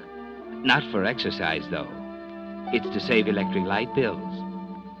walk. Not for exercise, though. It's to save electric light bills.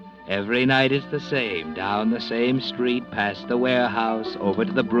 Every night is the same, down the same street, past the warehouse, over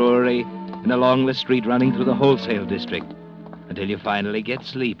to the brewery, and along the street running through the wholesale district, until you finally get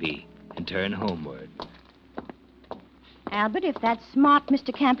sleepy and turn homeward. Albert, if that smart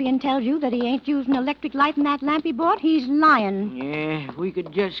Mr. Campion tells you that he ain't using electric light in that lamp he bought, he's lying. Yeah, if we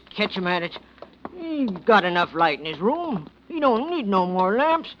could just catch him at it. He's got enough light in his room. He don't need no more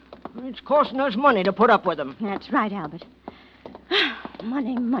lamps. It's costing us money to put up with them. That's right, Albert.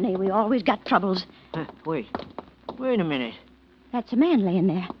 Money, we always got troubles. Wait a minute. That's a man laying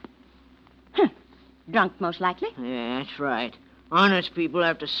there. Drunk, most likely. Yeah, that's right. Honest people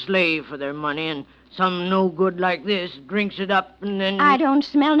have to slave for their money, and some no-good like this drinks it up and then... I don't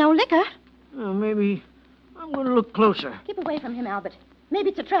smell no liquor. Maybe I'm going to look closer. Keep away from him, Albert. Maybe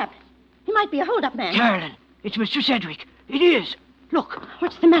it's a trap. He might be a hold-up man. Carolyn, it's Mr. Sedgwick. It is. Look.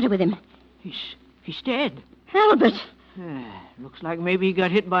 What's the matter with him? He's dead. Albert. Looks like maybe he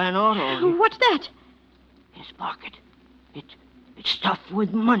got hit by an auto. What's that? His pocket. It's stuffed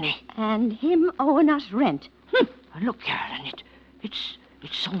with money. And him owing us rent. Look, Carolyn, it's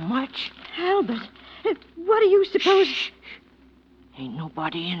so much. Albert, what do you suppose... Shh. Ain't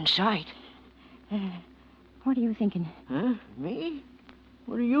nobody in sight. What are you thinking? Huh? Me?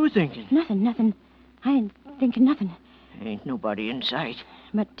 What are you thinking? Nothing. I ain't thinking nothing. Ain't nobody in sight.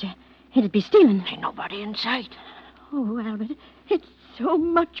 But it'd be stealing. Ain't nobody in sight. Oh, Albert, it's so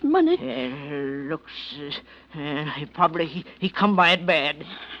much money. Looks... probably he come by it bad.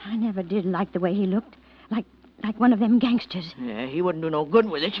 I never did like the way he looked. Like one of them gangsters. He wouldn't do no good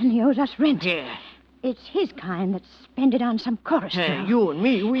with it. And he owes us rent. Yeah. It's his kind that spend it on some chorus girl. You and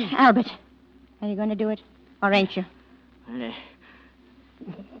me, we... Albert, are you going to do it? Or ain't you?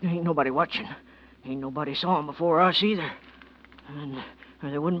 Ain't nobody watching. Ain't nobody saw him before us either. And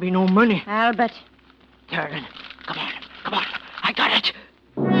there wouldn't be no money. Albert. Carolyn, come on. I got it.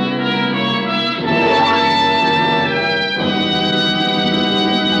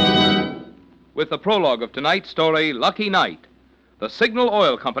 With the prologue of tonight's story, Lucky Night, the Signal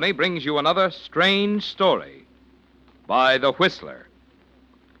Oil Company brings you another strange story by The Whistler.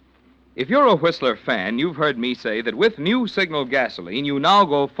 If you're a Whistler fan, you've heard me say that with new Signal gasoline, you now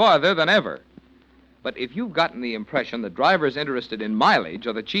go farther than ever. But if you've gotten the impression that drivers interested in mileage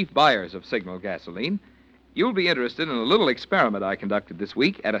are the chief buyers of Signal gasoline, you'll be interested in a little experiment I conducted this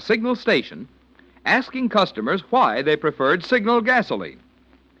week at a Signal station, asking customers why they preferred Signal gasoline.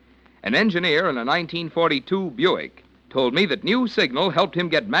 An engineer in a 1942 Buick told me that new Signal helped him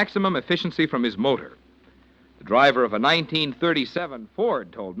get maximum efficiency from his motor. The driver of a 1937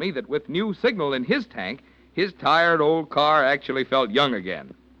 Ford told me that with new Signal in his tank, his tired old car actually felt young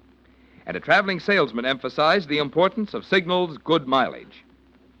again. And a traveling salesman emphasized the importance of Signal's good mileage.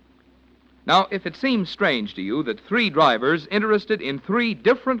 Now, if it seems strange to you that three drivers interested in three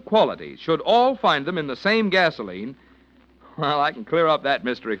different qualities should all find them in the same gasoline, well, I can clear up that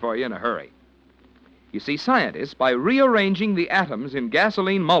mystery for you in a hurry. You see, scientists, by rearranging the atoms in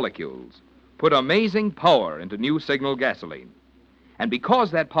gasoline molecules, put amazing power into new Signal gasoline. And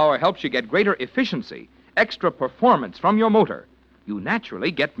because that power helps you get greater efficiency, extra performance from your motor, you naturally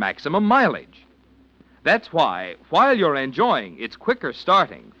get maximum mileage. That's why, while you're enjoying its quicker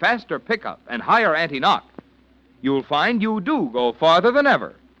starting, faster pickup, and higher anti-knock, you'll find you do go farther than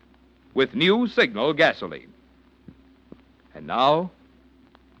ever with new Signal gasoline. And now,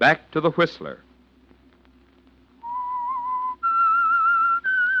 back to the Whistler.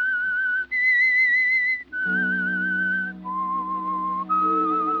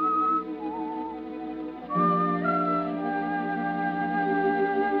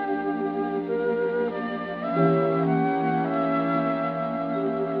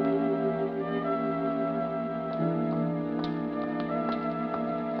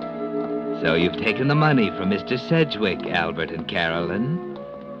 So you've taken the money from Mr. Sedgwick, Albert and Carolyn.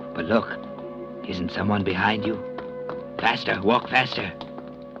 But look, isn't someone behind you? Faster, walk faster.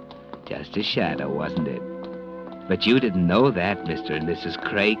 Just a shadow, wasn't it? But you didn't know that, Mr. and Mrs.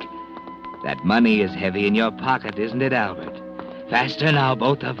 Craig. That money is heavy in your pocket, isn't it, Albert? Faster now,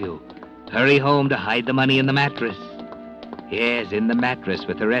 both of you. Hurry home to hide the money in the mattress. Yes, in the mattress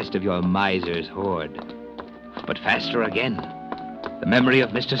with the rest of your miser's hoard. But faster again. The memory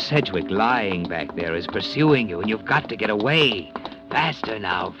of Mr. Sedgwick lying back there is pursuing you, and you've got to get away. Faster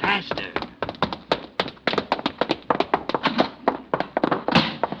now, faster.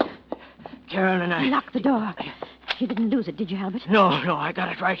 Carol and I... Lock the door. You didn't lose it, did you, Albert? No, I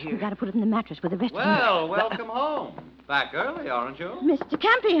got it right here. You got to put it in the mattress with the rest of Well, welcome home. Back early, aren't you? Mr.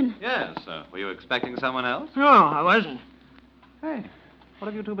 Campion. Yes. Were you expecting someone else? No, I wasn't. Hey, what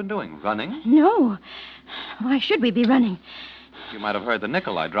have you two been doing? Running? No. Why should we be running? You might have heard the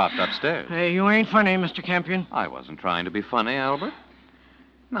nickel I dropped upstairs. Hey, you ain't funny, Mr. Campion. I wasn't trying to be funny, Albert.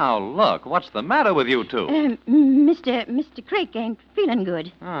 Now, look, what's the matter with you two? Mr. Craig ain't feeling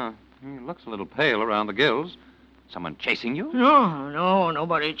good. Oh, he looks a little pale around the gills. Someone chasing you? No,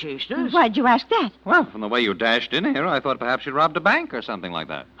 nobody chased us. Why'd you ask that? Well, from the way you dashed in here, I thought perhaps you robbed a bank or something like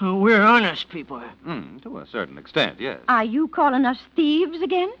that. We're honest people. To a certain extent, yes. Are you calling us thieves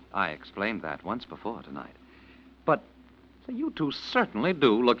again? I explained that once before tonight. But you two certainly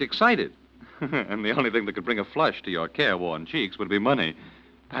do look excited. And the only thing that could bring a flush to your careworn cheeks would be money.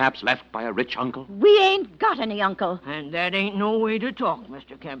 Perhaps left by a rich uncle. We ain't got any uncle. And that ain't no way to talk,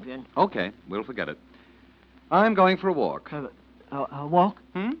 Mr. Campion. Okay, we'll forget it. I'm going for a walk. A walk?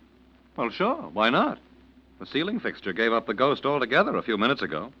 Well, sure. Why not? The ceiling fixture gave up the ghost altogether a few minutes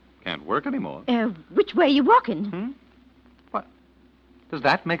ago. Can't work anymore. Which way you walking? What? Does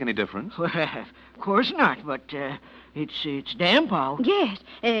that make any difference? Well, of course not, but it's damp out. Yes.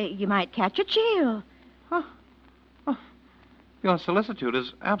 You might catch a chill. Your solicitude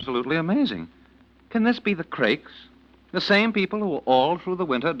is absolutely amazing. Can this be the Crakes? The same people who all through the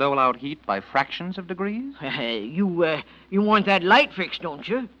winter dole out heat by fractions of degrees? You want that light fixed, don't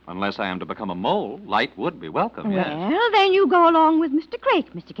you? Unless I am to become a mole, light would be welcome, yes. Well, then you go along with Mr. Craig,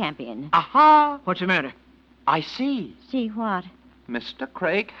 Mr. Campion. Aha! What's the matter? I see. See what? Mr.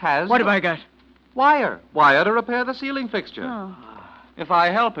 Craig has... What have I got? Wire. Wire to repair the ceiling fixture. Oh. If I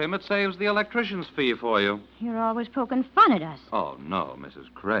help him, it saves the electrician's fee for you. You're always poking fun at us. Oh, no, Mrs.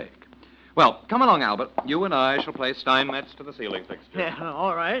 Craig. Well, come along, Albert. You and I shall play Steinmetz to the ceiling fixture. Yeah,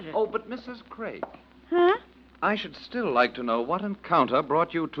 all right. Oh, but Mrs. Craig. Huh? I should still like to know what encounter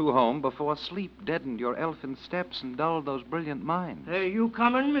brought you two home before sleep deadened your elfin steps and dulled those brilliant minds. You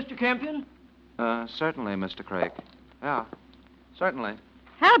coming, Mr. Campion? Certainly, Mr. Craig. Yeah, certainly.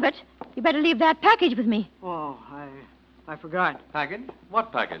 Albert, you better leave that package with me. Oh, I forgot. Package?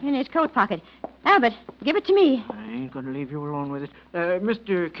 What package? In his coat pocket. Albert, give it to me. I ain't going to leave you alone with it.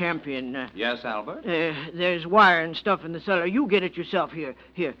 Mr. Campion. Yes, Albert? There's wire and stuff in the cellar. You get it yourself. Here.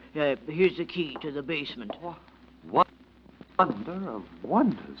 Here's the key to the basement. What wonder of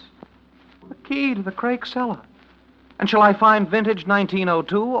wonders. The key to the Craig cellar. And shall I find vintage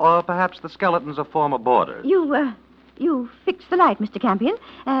 1902 or perhaps the skeletons of former boarders? You fix the light, Mr. Campion.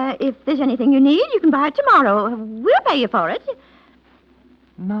 If there's anything you need, you can buy it tomorrow. We'll pay you for it.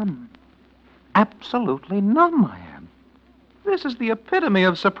 Numb. Absolutely numb I am. This is the epitome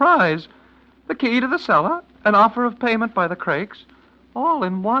of surprise. The key to the cellar, an offer of payment by the Crakes, all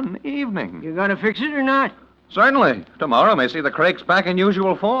in one evening. You gonna fix it or not? Certainly. Tomorrow may see the Crakes back in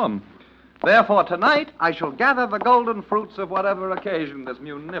usual form. Therefore, tonight, I shall gather the golden fruits of whatever occasion this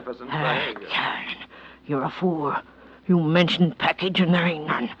munificent behavior. Karen, you're a fool. You mentioned package and there ain't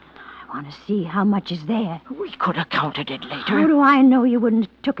none. I want to see how much is there. We could have counted it later. How do I know you wouldn't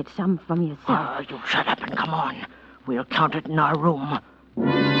have took it some from yourself? You shut up and come on. We'll count it in our room.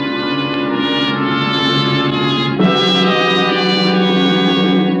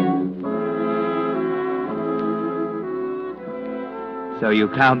 So you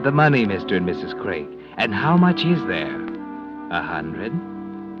count the money, Mr. and Mrs. Craig. And how much is there? 100?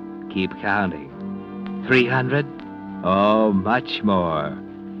 Keep counting. 300? Oh, much more.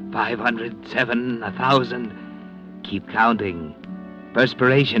 500, 700, 1,000. Keep counting.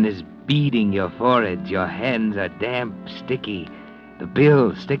 Perspiration is beading your foreheads. Your hands are damp, sticky. The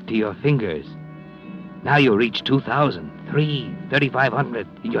bills stick to your fingers. Now you reach 2,000, 3,000, 3,500.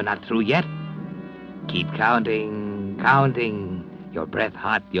 You're not through yet. Keep counting, counting. Your breath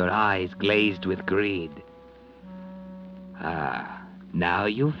hot, your eyes glazed with greed. Now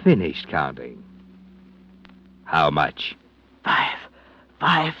you've finished counting. How much?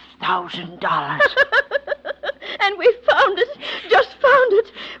 $5,000. And we found it. Just found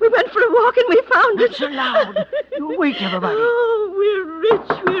it. We went for a walk and we found it. Not so loud. You wake everybody. Oh, we're rich.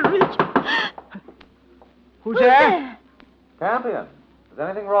 We're rich. Who's there? Campion, is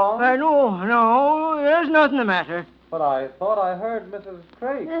anything wrong? No, there's nothing the matter. But I thought I heard Mrs.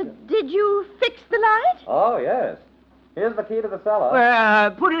 Craig. Did you fix the light? Oh, yes. Here's the key to the cellar.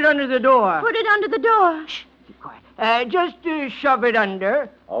 Well, put it under the door. Put it under the door. Shh, be quiet. Just shove it under.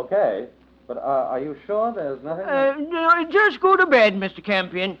 Okay. But are you sure there's nothing? No, just go to bed, Mr.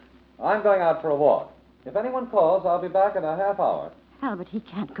 Campion. I'm going out for a walk. If anyone calls, I'll be back in a half hour. Albert, he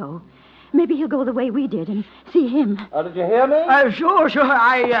can't go. Maybe he'll go the way we did and see him. Did you hear me? Sure.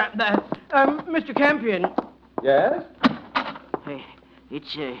 Mr. Campion. Yes? Hey,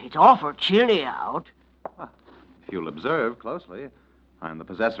 it's awful chilly out. If you'll observe closely, I'm the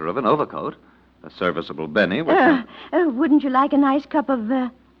possessor of an overcoat, a serviceable Benny, which... Wouldn't you like a nice cup of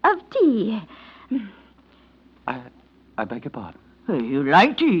tea? I beg your pardon. You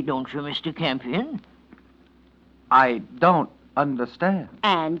like tea, don't you, Mr. Campion? I don't understand.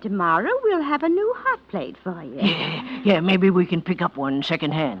 And tomorrow we'll have a new hot plate for you. Yeah, maybe we can pick up one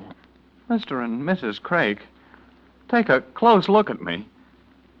second-hand. Mr. and Mrs. Craig, take a close look at me.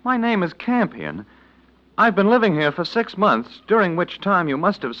 My name is Campion. I've been living here for 6 months, during which time you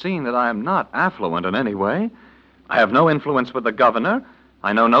must have seen that I am not affluent in any way. I have no influence with the governor.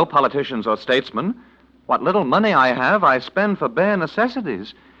 I know no politicians or statesmen. What little money I have, I spend for bare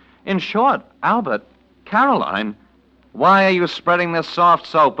necessities. In short, Albert, Caroline, why are you spreading this soft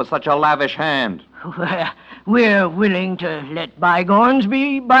soap with such a lavish hand? Well, we're willing to let bygones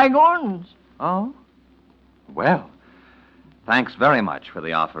be bygones. Oh? Well, thanks very much for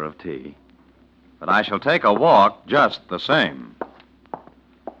the offer of tea. But I shall take a walk just the same.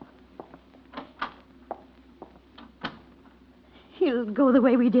 He'll go the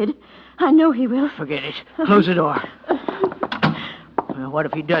way we did. I know he will. Forget it. Close the door. Well, what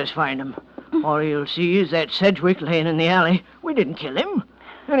if he does find him? All he'll see is that Sedgwick laying in the alley. We didn't kill him.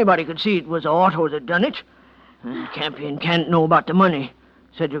 Anybody could see it was Otto that done it. Campion can't know about the money.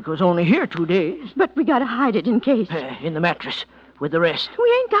 Sedgwick was only here 2 days. But we gotta hide it in case. In the mattress, with the rest.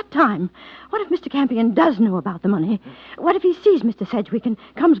 We ain't got time. What if Mr. Campion does know about the money? What if he sees Mr. Sedgwick and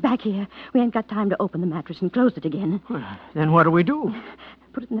comes back here? We ain't got time to open the mattress and close it again. Well, then what do we do?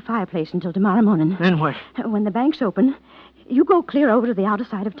 Put it in the fireplace until tomorrow morning. Then what? When the bank's open, you go clear over to the outer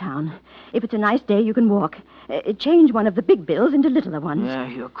side of town. If it's a nice day, you can walk. Change one of the big bills into littler ones. Yeah,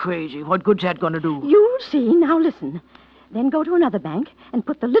 you're crazy. What good's that going to do? You'll see. Now listen. Then go to another bank and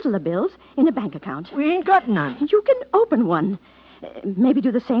put the littler bills in a bank account. We ain't got none. You can open one. Maybe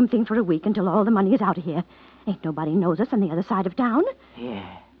do the same thing for a week until all the money is out of here. Ain't nobody knows us on the other side of town.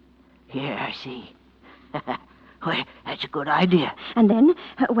 Yeah, I see. Well, that's a good idea. And then,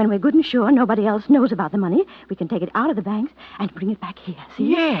 when we're good and sure nobody else knows about the money, we can take it out of the banks and bring it back here,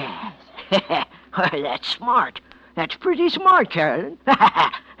 see? Yes. Well, that's smart. That's pretty smart, Carolyn.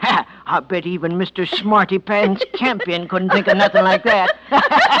 I bet even Mr. Smarty Pants Campion couldn't think of nothing like that.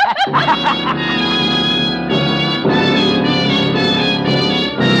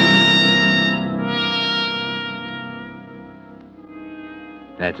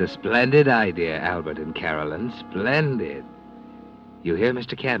 That's a splendid idea, Albert and Carolyn. Splendid. You hear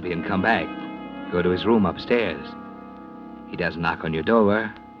Mr. Campion come back. Go to his room upstairs. He doesn't knock on your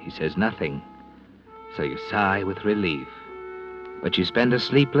door. He says nothing. So you sigh with relief. But you spend a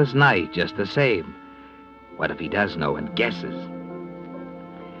sleepless night just the same. What if he does know and guesses?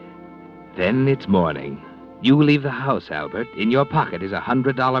 Then it's morning. You leave the house, Albert. In your pocket is a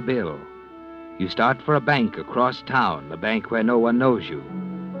 $100 bill. You start for a bank across town, a bank where no one knows you.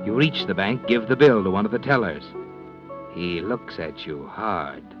 You reach the bank, give the bill to one of the tellers. He looks at you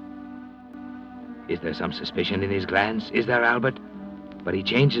hard. Is there some suspicion in his glance? Is there, Albert? But he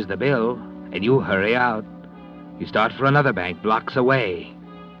changes the bill, and you hurry out. You start for another bank, blocks away.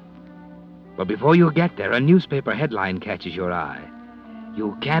 But before you get there, a newspaper headline catches your eye.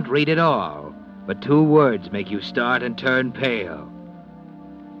 You can't read it all, but 2 words make you start and turn pale.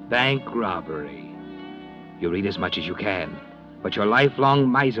 Bank robbery. You read as much as you can, but your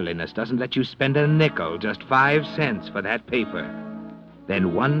lifelong miserliness doesn't let you spend a nickel, just 5 cents for that paper.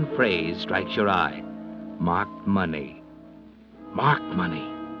 Then one phrase strikes your eye. Marked money. Marked money.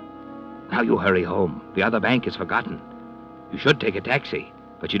 Now you hurry home. The other bank is forgotten. You should take a taxi,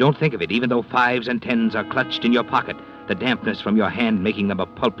 but you don't think of it, even though 5s and 10s are clutched in your pocket, the dampness from your hand making them a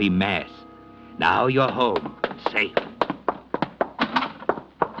pulpy mass. Now you're home, safe.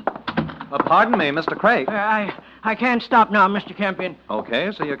 Pardon me, Mr. Craig. I can't stop now, Mr. Campion.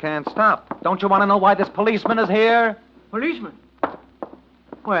 Okay, so you can't stop. Don't you want to know why this policeman is here? Policeman?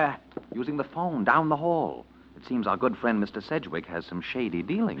 Where? Using the phone down the hall. It seems our good friend Mr. Sedgwick has some shady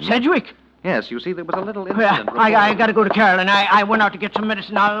dealings. Sedgwick? Yes, you see, there was a little Yeah, incident. I got to go to Carolyn. I went out to get some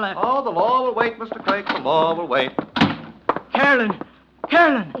medicine. I'll... Oh, the law will wait, Mr. Craig. The law will wait. Carolyn!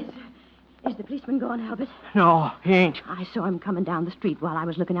 Is the policeman gone, Albert? No, he ain't. I saw him coming down the street while I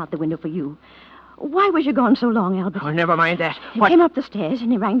was looking out the window for you. Why was you gone so long, Albert? Oh, never mind that. He came up the stairs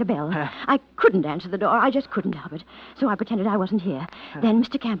and he rang the bell. I couldn't answer the door. I just couldn't, Albert. So I pretended I wasn't here. Then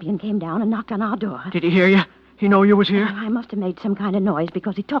Mr. Campion came down and knocked on our door. Did he hear you? He know you was here? I must have made some kind of noise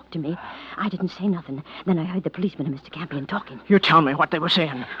because he talked to me. I didn't say nothing. Then I heard the policeman and Mr. Campion talking. You tell me what they were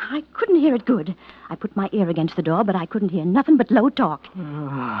saying. I couldn't hear it good. I put my ear against the door, but I couldn't hear nothing but low talk.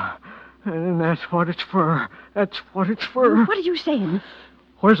 And that's what it's for. That's what it's for. What are you saying?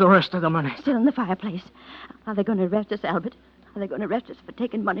 Where's the rest of the money? Still in the fireplace. Are they going to arrest us, Albert? Are they going to arrest us for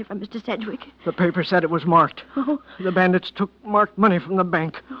taking money from Mr. Sedgwick? The paper said it was marked. Oh. The bandits took marked money from the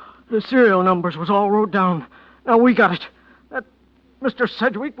bank. The serial numbers was all wrote down. Now we got it. That Mr.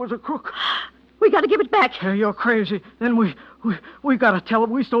 Sedgwick was a crook. We got to give it back. You're crazy. Then we got to tell him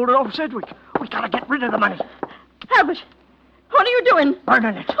we stole it off Sedgwick. We got to get rid of the money. Albert, what are you doing?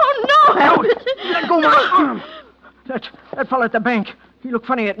 Burning it. Oh, no, Albert. Let go my arm. That fellow at the bank, he looked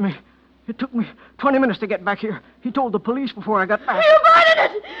funny at me. It took me 20 minutes to get back here. He told the police before I got back. You burning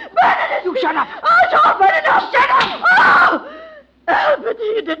it! Burning it! You shut up! Oh, don't burn it! No, shut up! Oh! Albert,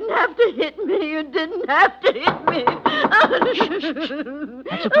 you didn't have to hit me. You didn't have to hit me.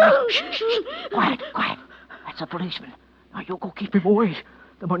 That's a policeman. Shh. Quiet. That's a policeman. Now, you go keep him away.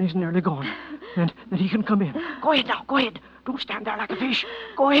 The money's nearly gone. And then he can come in. Go ahead now, go ahead. Don't stand there like a fish.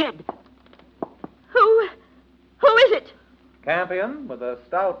 Go ahead. Who is it? Campion, with a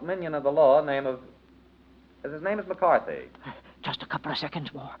stout minion of the law, his name is McCarthy. Just a couple of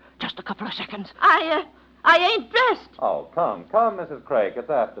seconds more. Just a couple of seconds. I ain't dressed. Oh, come, Mrs. Craig.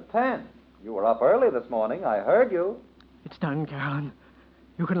 It's after 10. You were up early this morning. I heard you. It's done, Carolyn.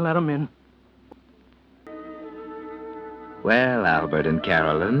 You can let him in. Well, Albert and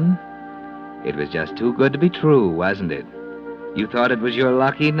Carolyn, it was just too good to be true, wasn't it? You thought it was your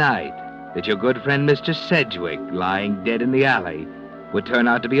lucky night that your good friend Mr. Sedgwick, lying dead in the alley, would turn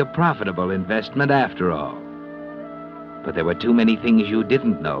out to be a profitable investment after all. But there were too many things you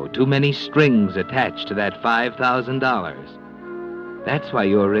didn't know, too many strings attached to that $5,000. That's why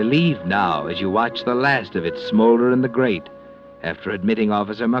you're relieved now as you watch the last of it smolder in the grate after admitting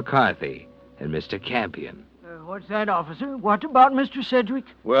Officer McCarthy and Mr. Campion. What's that, officer? What about Mr. Sedgwick?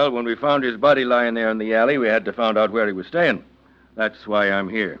 Well, when we found his body lying there in the alley, we had to find out where he was staying. That's why I'm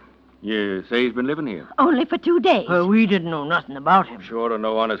here. You say he's been living here? Only for 2 days. We didn't know nothing about him. Sure,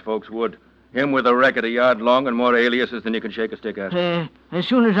 no honest folks would. Him with a record a yard long and more aliases than you can shake a stick at. As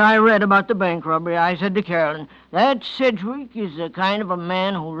soon as I read about the bank robbery, I said to Carolyn, that Sedgwick is the kind of a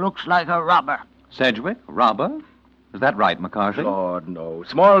man who looks like a robber. Sedgwick? Robber? Is that right, McCarthy? Lord, no.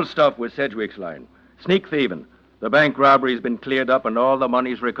 Small stuff with Sedgwick's line. Sneak thieving. The bank robbery's been cleared up and all the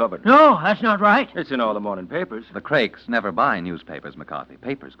money's recovered. No, that's not right. It's in all the morning papers. The Crakes never buy newspapers, McCarthy.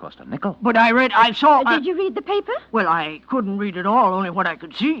 Papers cost a nickel. But I saw... Did you read the paper? Well, I couldn't read it all, only what I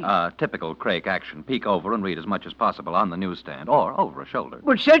could see. Typical Crake action. Peek over and read as much as possible on the newsstand or over a shoulder.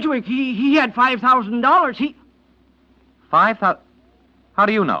 But Sedgwick, he had $5,000. He... 5,000? How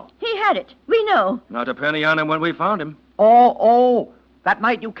do you know? He had it. We know. Not a penny on him when we found him. Oh, that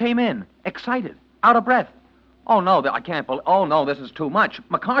night you came in, excited, out of breath. Oh, no, I can't believe... Oh, no, this is too much.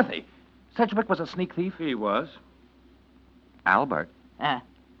 McCarthy, Sedgwick was a sneak thief? He was. Albert.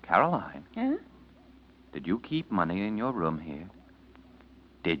 Caroline. Huh? Did you keep money in your room here?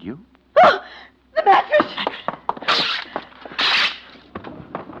 Did you? Oh, the mattress!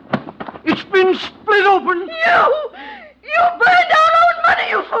 It's been split open! You burned our own money,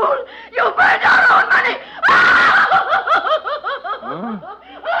 you fool! You burned our own money! Huh?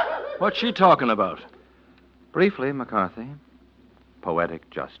 What's she talking about? Briefly, McCarthy, poetic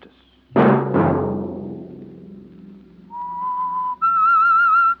justice.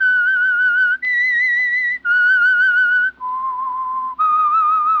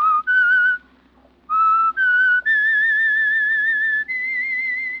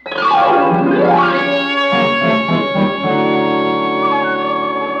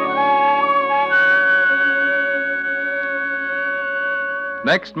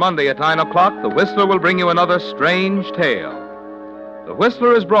 Next Monday at 9 o'clock, The Whistler will bring you another strange tale. The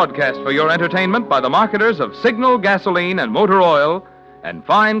Whistler is broadcast for your entertainment by the marketers of Signal gasoline and motor oil and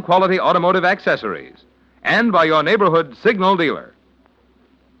fine quality automotive accessories, and by your neighborhood Signal dealer.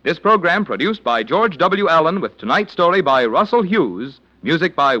 This program, produced by George W. Allen with tonight's story by Russell Hughes,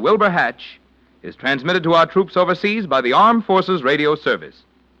 music by Wilbur Hatch, is transmitted to our troops overseas by the Armed Forces Radio Service.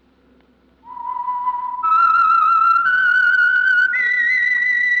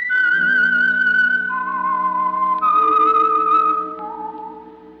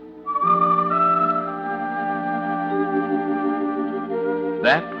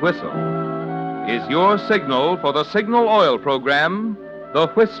 that whistle is your signal for the Signal Oil program, The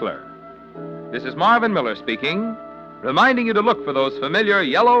Whistler. This is Marvin Miller speaking, reminding you to look for those familiar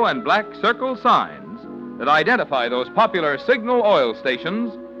yellow and black circle signs that identify those popular Signal Oil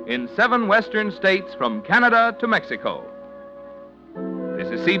stations in 7 western states from Canada to Mexico. This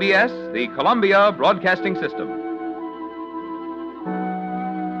is CBS, the Columbia Broadcasting System.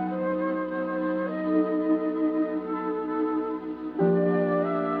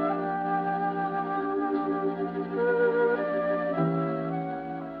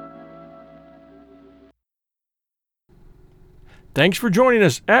 Thanks for joining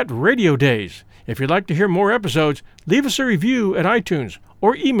us at Radio Days. If you'd like to hear more episodes, leave us a review at iTunes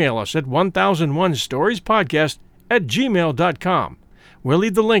or email us at 1001storiespodcast@gmail.com. We'll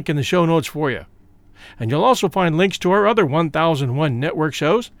leave the link in the show notes for you. And you'll also find links to our other 1001 network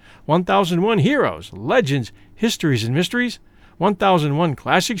shows, 1001 Heroes, Legends, Histories and Mysteries, 1001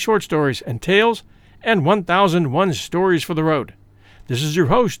 Classic Short Stories and Tales, and 1001 Stories for the Road. This is your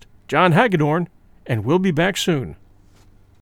host, John Hagedorn, and we'll be back soon.